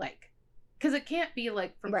 Earth-like. Because it can't be,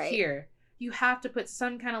 like, from here. You have to put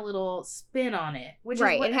some kind of little spin on it, which is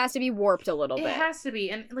it has to be warped a little bit. It has to be,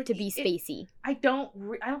 and like to be spacey. I don't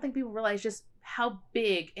think people realize just how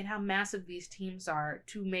big and how massive these teams are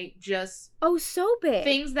to make just so big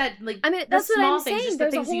things that, like, I mean, that's what I'm saying.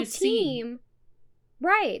 There's a whole team.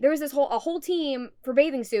 Right, there was a whole team for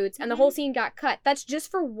bathing suits, and the whole scene got cut. That's just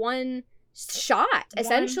for one shot,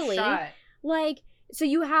 essentially. Like. So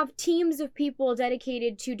you have teams of people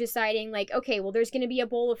dedicated to deciding, like, okay, well, there's going to be a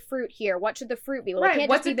bowl of fruit here. What should the fruit be? Well, it can't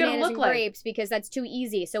just be bananas and grapes because that's too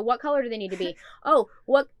easy. So what color do they need to be?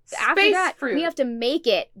 After that, fruit. We have to make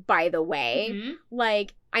it, by the way.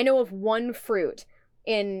 Like, I know of one fruit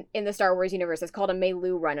in the Star Wars universe that's called a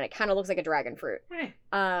Meilu run, and it kind of looks like a dragon fruit. Right.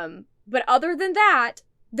 But other than that,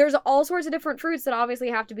 there's all sorts of different fruits that obviously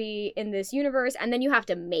have to be in this universe, and then you have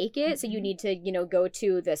to make it, so you need to, go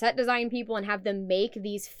to the set design people and have them make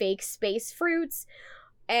these fake space fruits.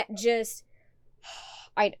 Just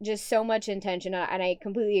so much intention, and I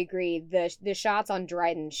completely agree. The shots on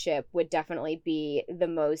Dryden's ship would definitely be the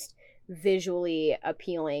most visually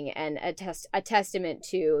appealing and a testament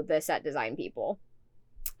to the set design people.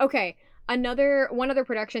 Okay, One other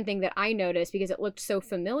production thing that I noticed because it looked so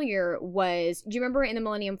familiar was, do you remember in the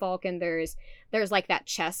Millennium Falcon there's like that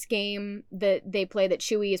chess game that they play, that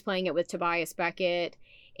Chewie is playing it with Tobias Beckett,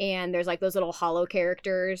 and there's like those little hollow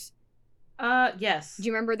characters? Yes. Do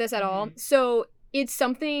you remember this at all? So it's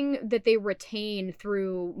something that they retain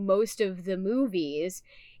through most of the movies,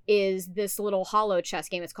 is this little hollow chess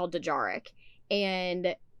game. It's called Dajaric.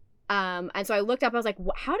 And so I looked up, I was like,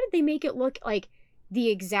 how did they make it look like the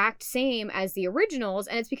exact same as the originals?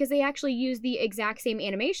 And it's because they actually used the exact same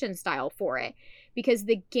animation style for it. Because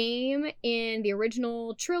the game in the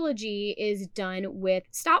original trilogy is done with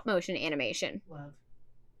stop motion animation. Love.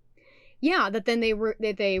 Yeah, that then they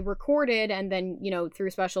recorded and then,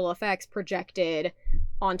 through special effects projected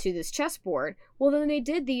onto this chessboard. Well, then they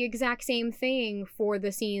did the exact same thing for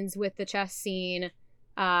the scenes with the chess scene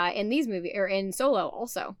in these movies, or in Solo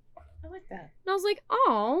also. I like that. And I was like,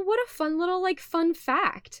 oh, what a fun little, fun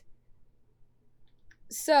fact.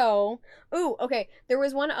 So, okay, there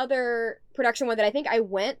was one other production one that I think I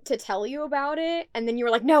went to tell you about it, and then you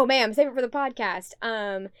were like, no, ma'am, save it for the podcast.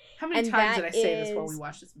 How many times did I say this while we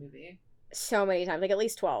watched this movie? So many times, at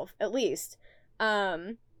least 12, at least.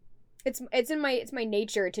 It's my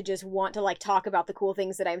nature to just want to talk about the cool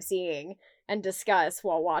things that I'm seeing and discuss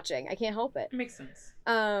while watching. I can't help it. It makes sense.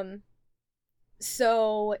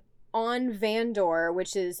 So on Vandor,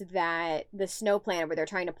 which is the snow planet where they're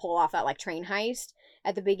trying to pull off that train heist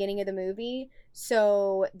at the beginning of the movie.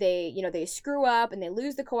 So they screw up and they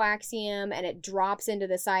lose the coaxium, and it drops into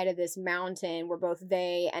the side of this mountain where both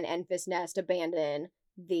they and Enfys Nest abandon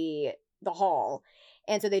the hall.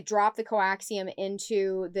 And so they drop the coaxium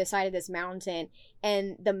into the side of this mountain,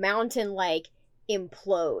 and the mountain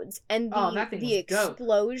implodes, and the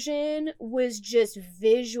explosion was just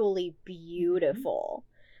visually beautiful.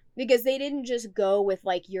 Because they didn't just go with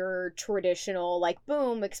your traditional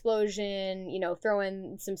boom explosion, throw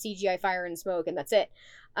in some CGI fire and smoke and that's it.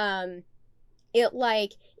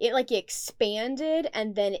 It expanded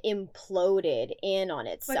and then imploded in on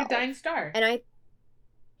itself like a dying star. And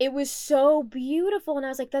it was so beautiful, and I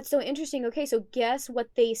was like, that's so interesting. Okay, so guess what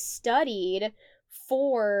they studied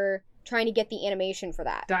for trying to get the animation for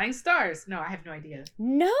that? Dying stars. No, I have no idea.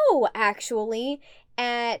 No, actually,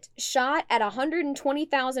 shot at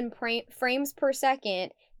 120,000 frames per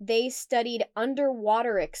second, they studied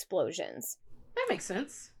underwater explosions. That makes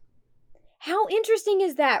sense. How interesting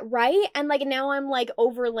is that, right? And now I'm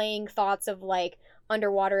overlaying thoughts of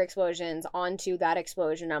underwater explosions onto that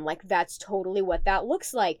explosion. I'm like, that's totally what that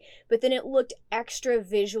looks like. But then it looked extra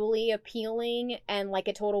visually appealing and like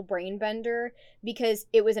a total brain bender because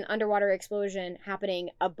it was an underwater explosion happening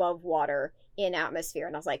above water in atmosphere.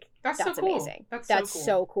 And I was like, that's so cool. Amazing. That's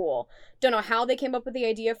so cool. Don't know how they came up with the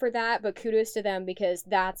idea for that, but kudos to them because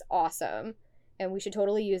that's awesome. And we should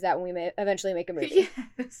totally use that when we eventually make a movie.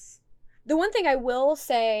 Yes. The one thing I will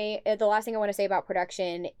say, the last thing I want to say about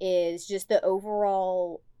production is just the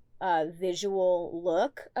overall visual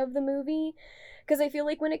look of the movie. Because I feel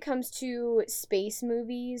like when it comes to space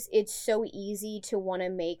movies, it's so easy to want to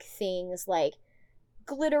make things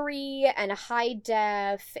glittery and high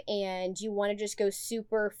def, and you want to just go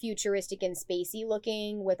super futuristic and spacey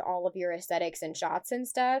looking with all of your aesthetics and shots and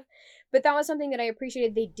stuff. But that was something that I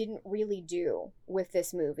appreciated they didn't really do with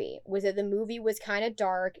this movie, was that the movie was kind of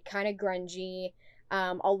dark, kind of grungy.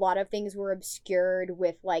 A lot of things were obscured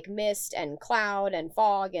with mist and cloud and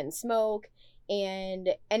fog and smoke, and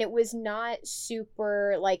it was not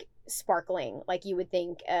super sparkling like you would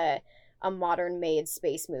think a modern made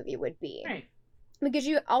space movie would be. Right. Because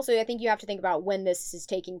I think you have to think about when this is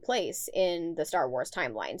taking place in the Star Wars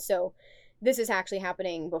timeline. So this is actually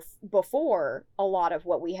happening before a lot of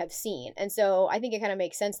what we have seen. And so I think it kind of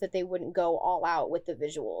makes sense that they wouldn't go all out with the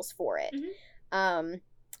visuals for it. Mm-hmm.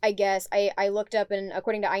 I guess I looked up, and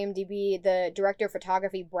according to IMDb, the director of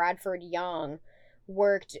photography, Bradford Young,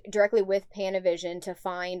 worked directly with Panavision to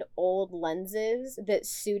find old lenses that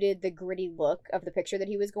suited the gritty look of the picture that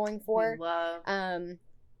he was going for.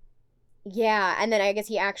 Yeah, and then I guess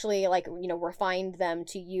he actually refined them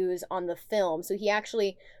to use on the film. So he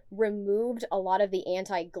actually removed a lot of the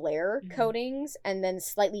anti-glare mm-hmm. coatings and then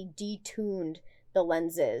slightly detuned the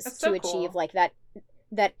lenses to achieve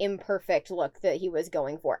that imperfect look that he was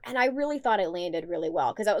going for. And I really thought it landed really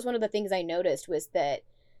well, because that was one of the things I noticed was that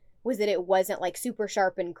it wasn't super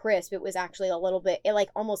sharp and crisp. It was actually a little bit, it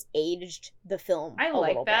almost aged the film. I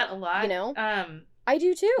like that a lot. I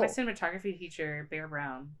do too. My cinematography teacher, Bear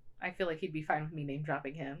Brown, I feel like he'd be fine with me name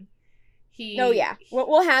dropping him. Oh yeah,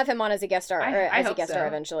 we'll have him on as a guest star, I hope a guest star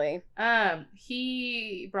eventually.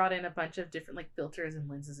 He brought in a bunch of different like filters and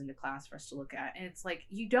lenses into class for us to look at, and it's like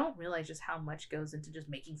you don't realize just how much goes into just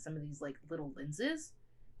making some of these like little lenses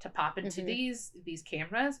to pop into these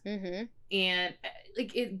cameras, and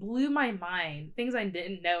like it blew my mind, things I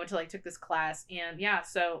didn't know until I took this class. And yeah,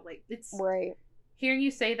 so like it's right. Hearing you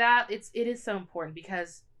say that, it is so important,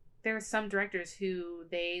 because there are some directors who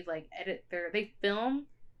they like they film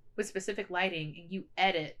with specific lighting, and you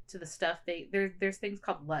edit to the stuff there's things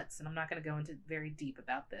called LUTs, and I'm not going to go into very deep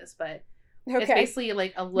about this, but it's basically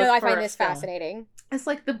like a look. No, I find this fascinating. It's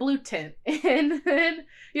like the blue tint in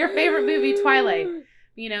your favorite movie, Twilight.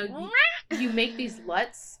 You know, you make these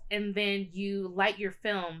LUTs, and then you light your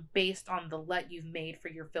film based on the LUT you've made for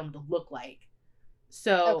your film to look like.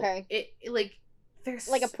 So it like there's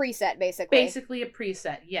like a preset, basically a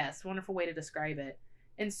preset. Yes, wonderful way to describe it.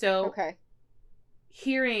 And so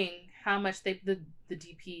hearing how much the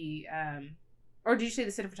DP or did you say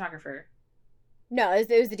the cinematographer? No, it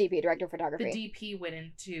was the DP, director of photography. The DP went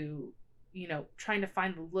into, you know, trying to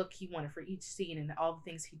find the look he wanted for each scene, and all the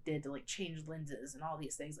things he did to like change lenses and all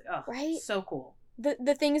these things. Like, oh, so cool.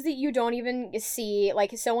 The things that you don't even see,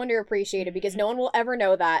 like, so underappreciated, because no one will ever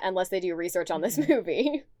know that unless they do research on this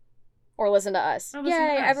movie or listen to us.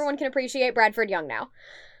 Yay, everyone can appreciate Bradford Young now.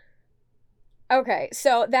 Okay,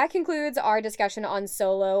 so that concludes our discussion on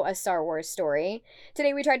Solo, a Star Wars story.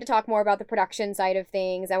 Today we tried to talk more about the production side of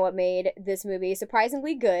things and what made this movie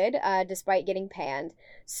surprisingly good, despite getting panned.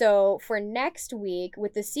 So for next week,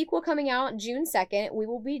 with the sequel coming out June 2nd, we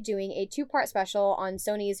will be doing a 2-part special on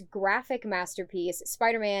Sony's graphic masterpiece,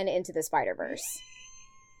 Spider-Man Into the Spider-Verse.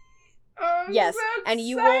 Yes, so and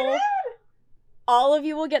you will... All of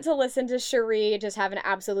you will get to listen to Cherie just have an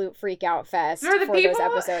absolute freak out fest for those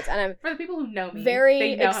episodes, and I'm for the people who know me,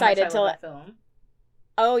 very excited to that film.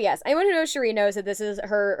 Oh yes, anyone who knows Cherie knows that this is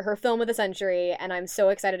her film of the century, and I'm so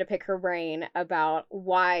excited to pick her brain about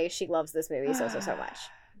why she loves this movie so much.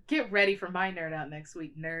 Get ready for my nerd out next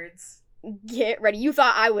week, nerds. Get ready. You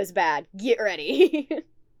thought I was bad. Get ready.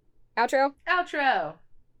 Outro.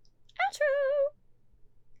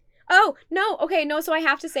 Oh, no. Okay, no, so I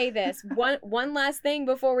have to say this. One last thing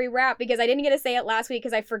before we wrap, because I didn't get to say it last week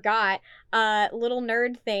because I forgot. Little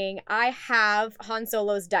nerd thing. I have Han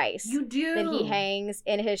Solo's dice. You do? That he hangs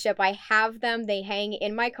in his ship. I have them. They hang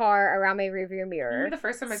in my car around my rearview mirror. I remember the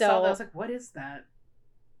first time I saw that, I was like, what is that?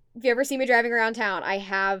 If you ever see me driving around town, I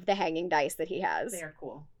have the hanging dice that he has. They are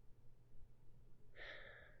cool.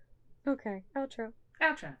 Okay, outro.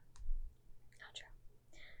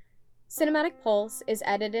 Cinematic Pulse is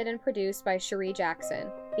edited and produced by Cherie Jackson.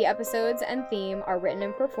 The episodes and theme are written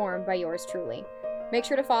and performed by yours truly. Make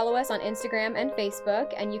sure to follow us on Instagram and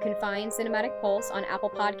Facebook, and you can find Cinematic Pulse on Apple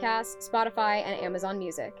Podcasts, Spotify, and Amazon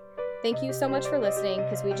Music. Thank you so much for listening,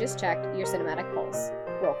 because we just checked your Cinematic Pulse.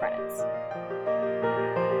 Roll credits.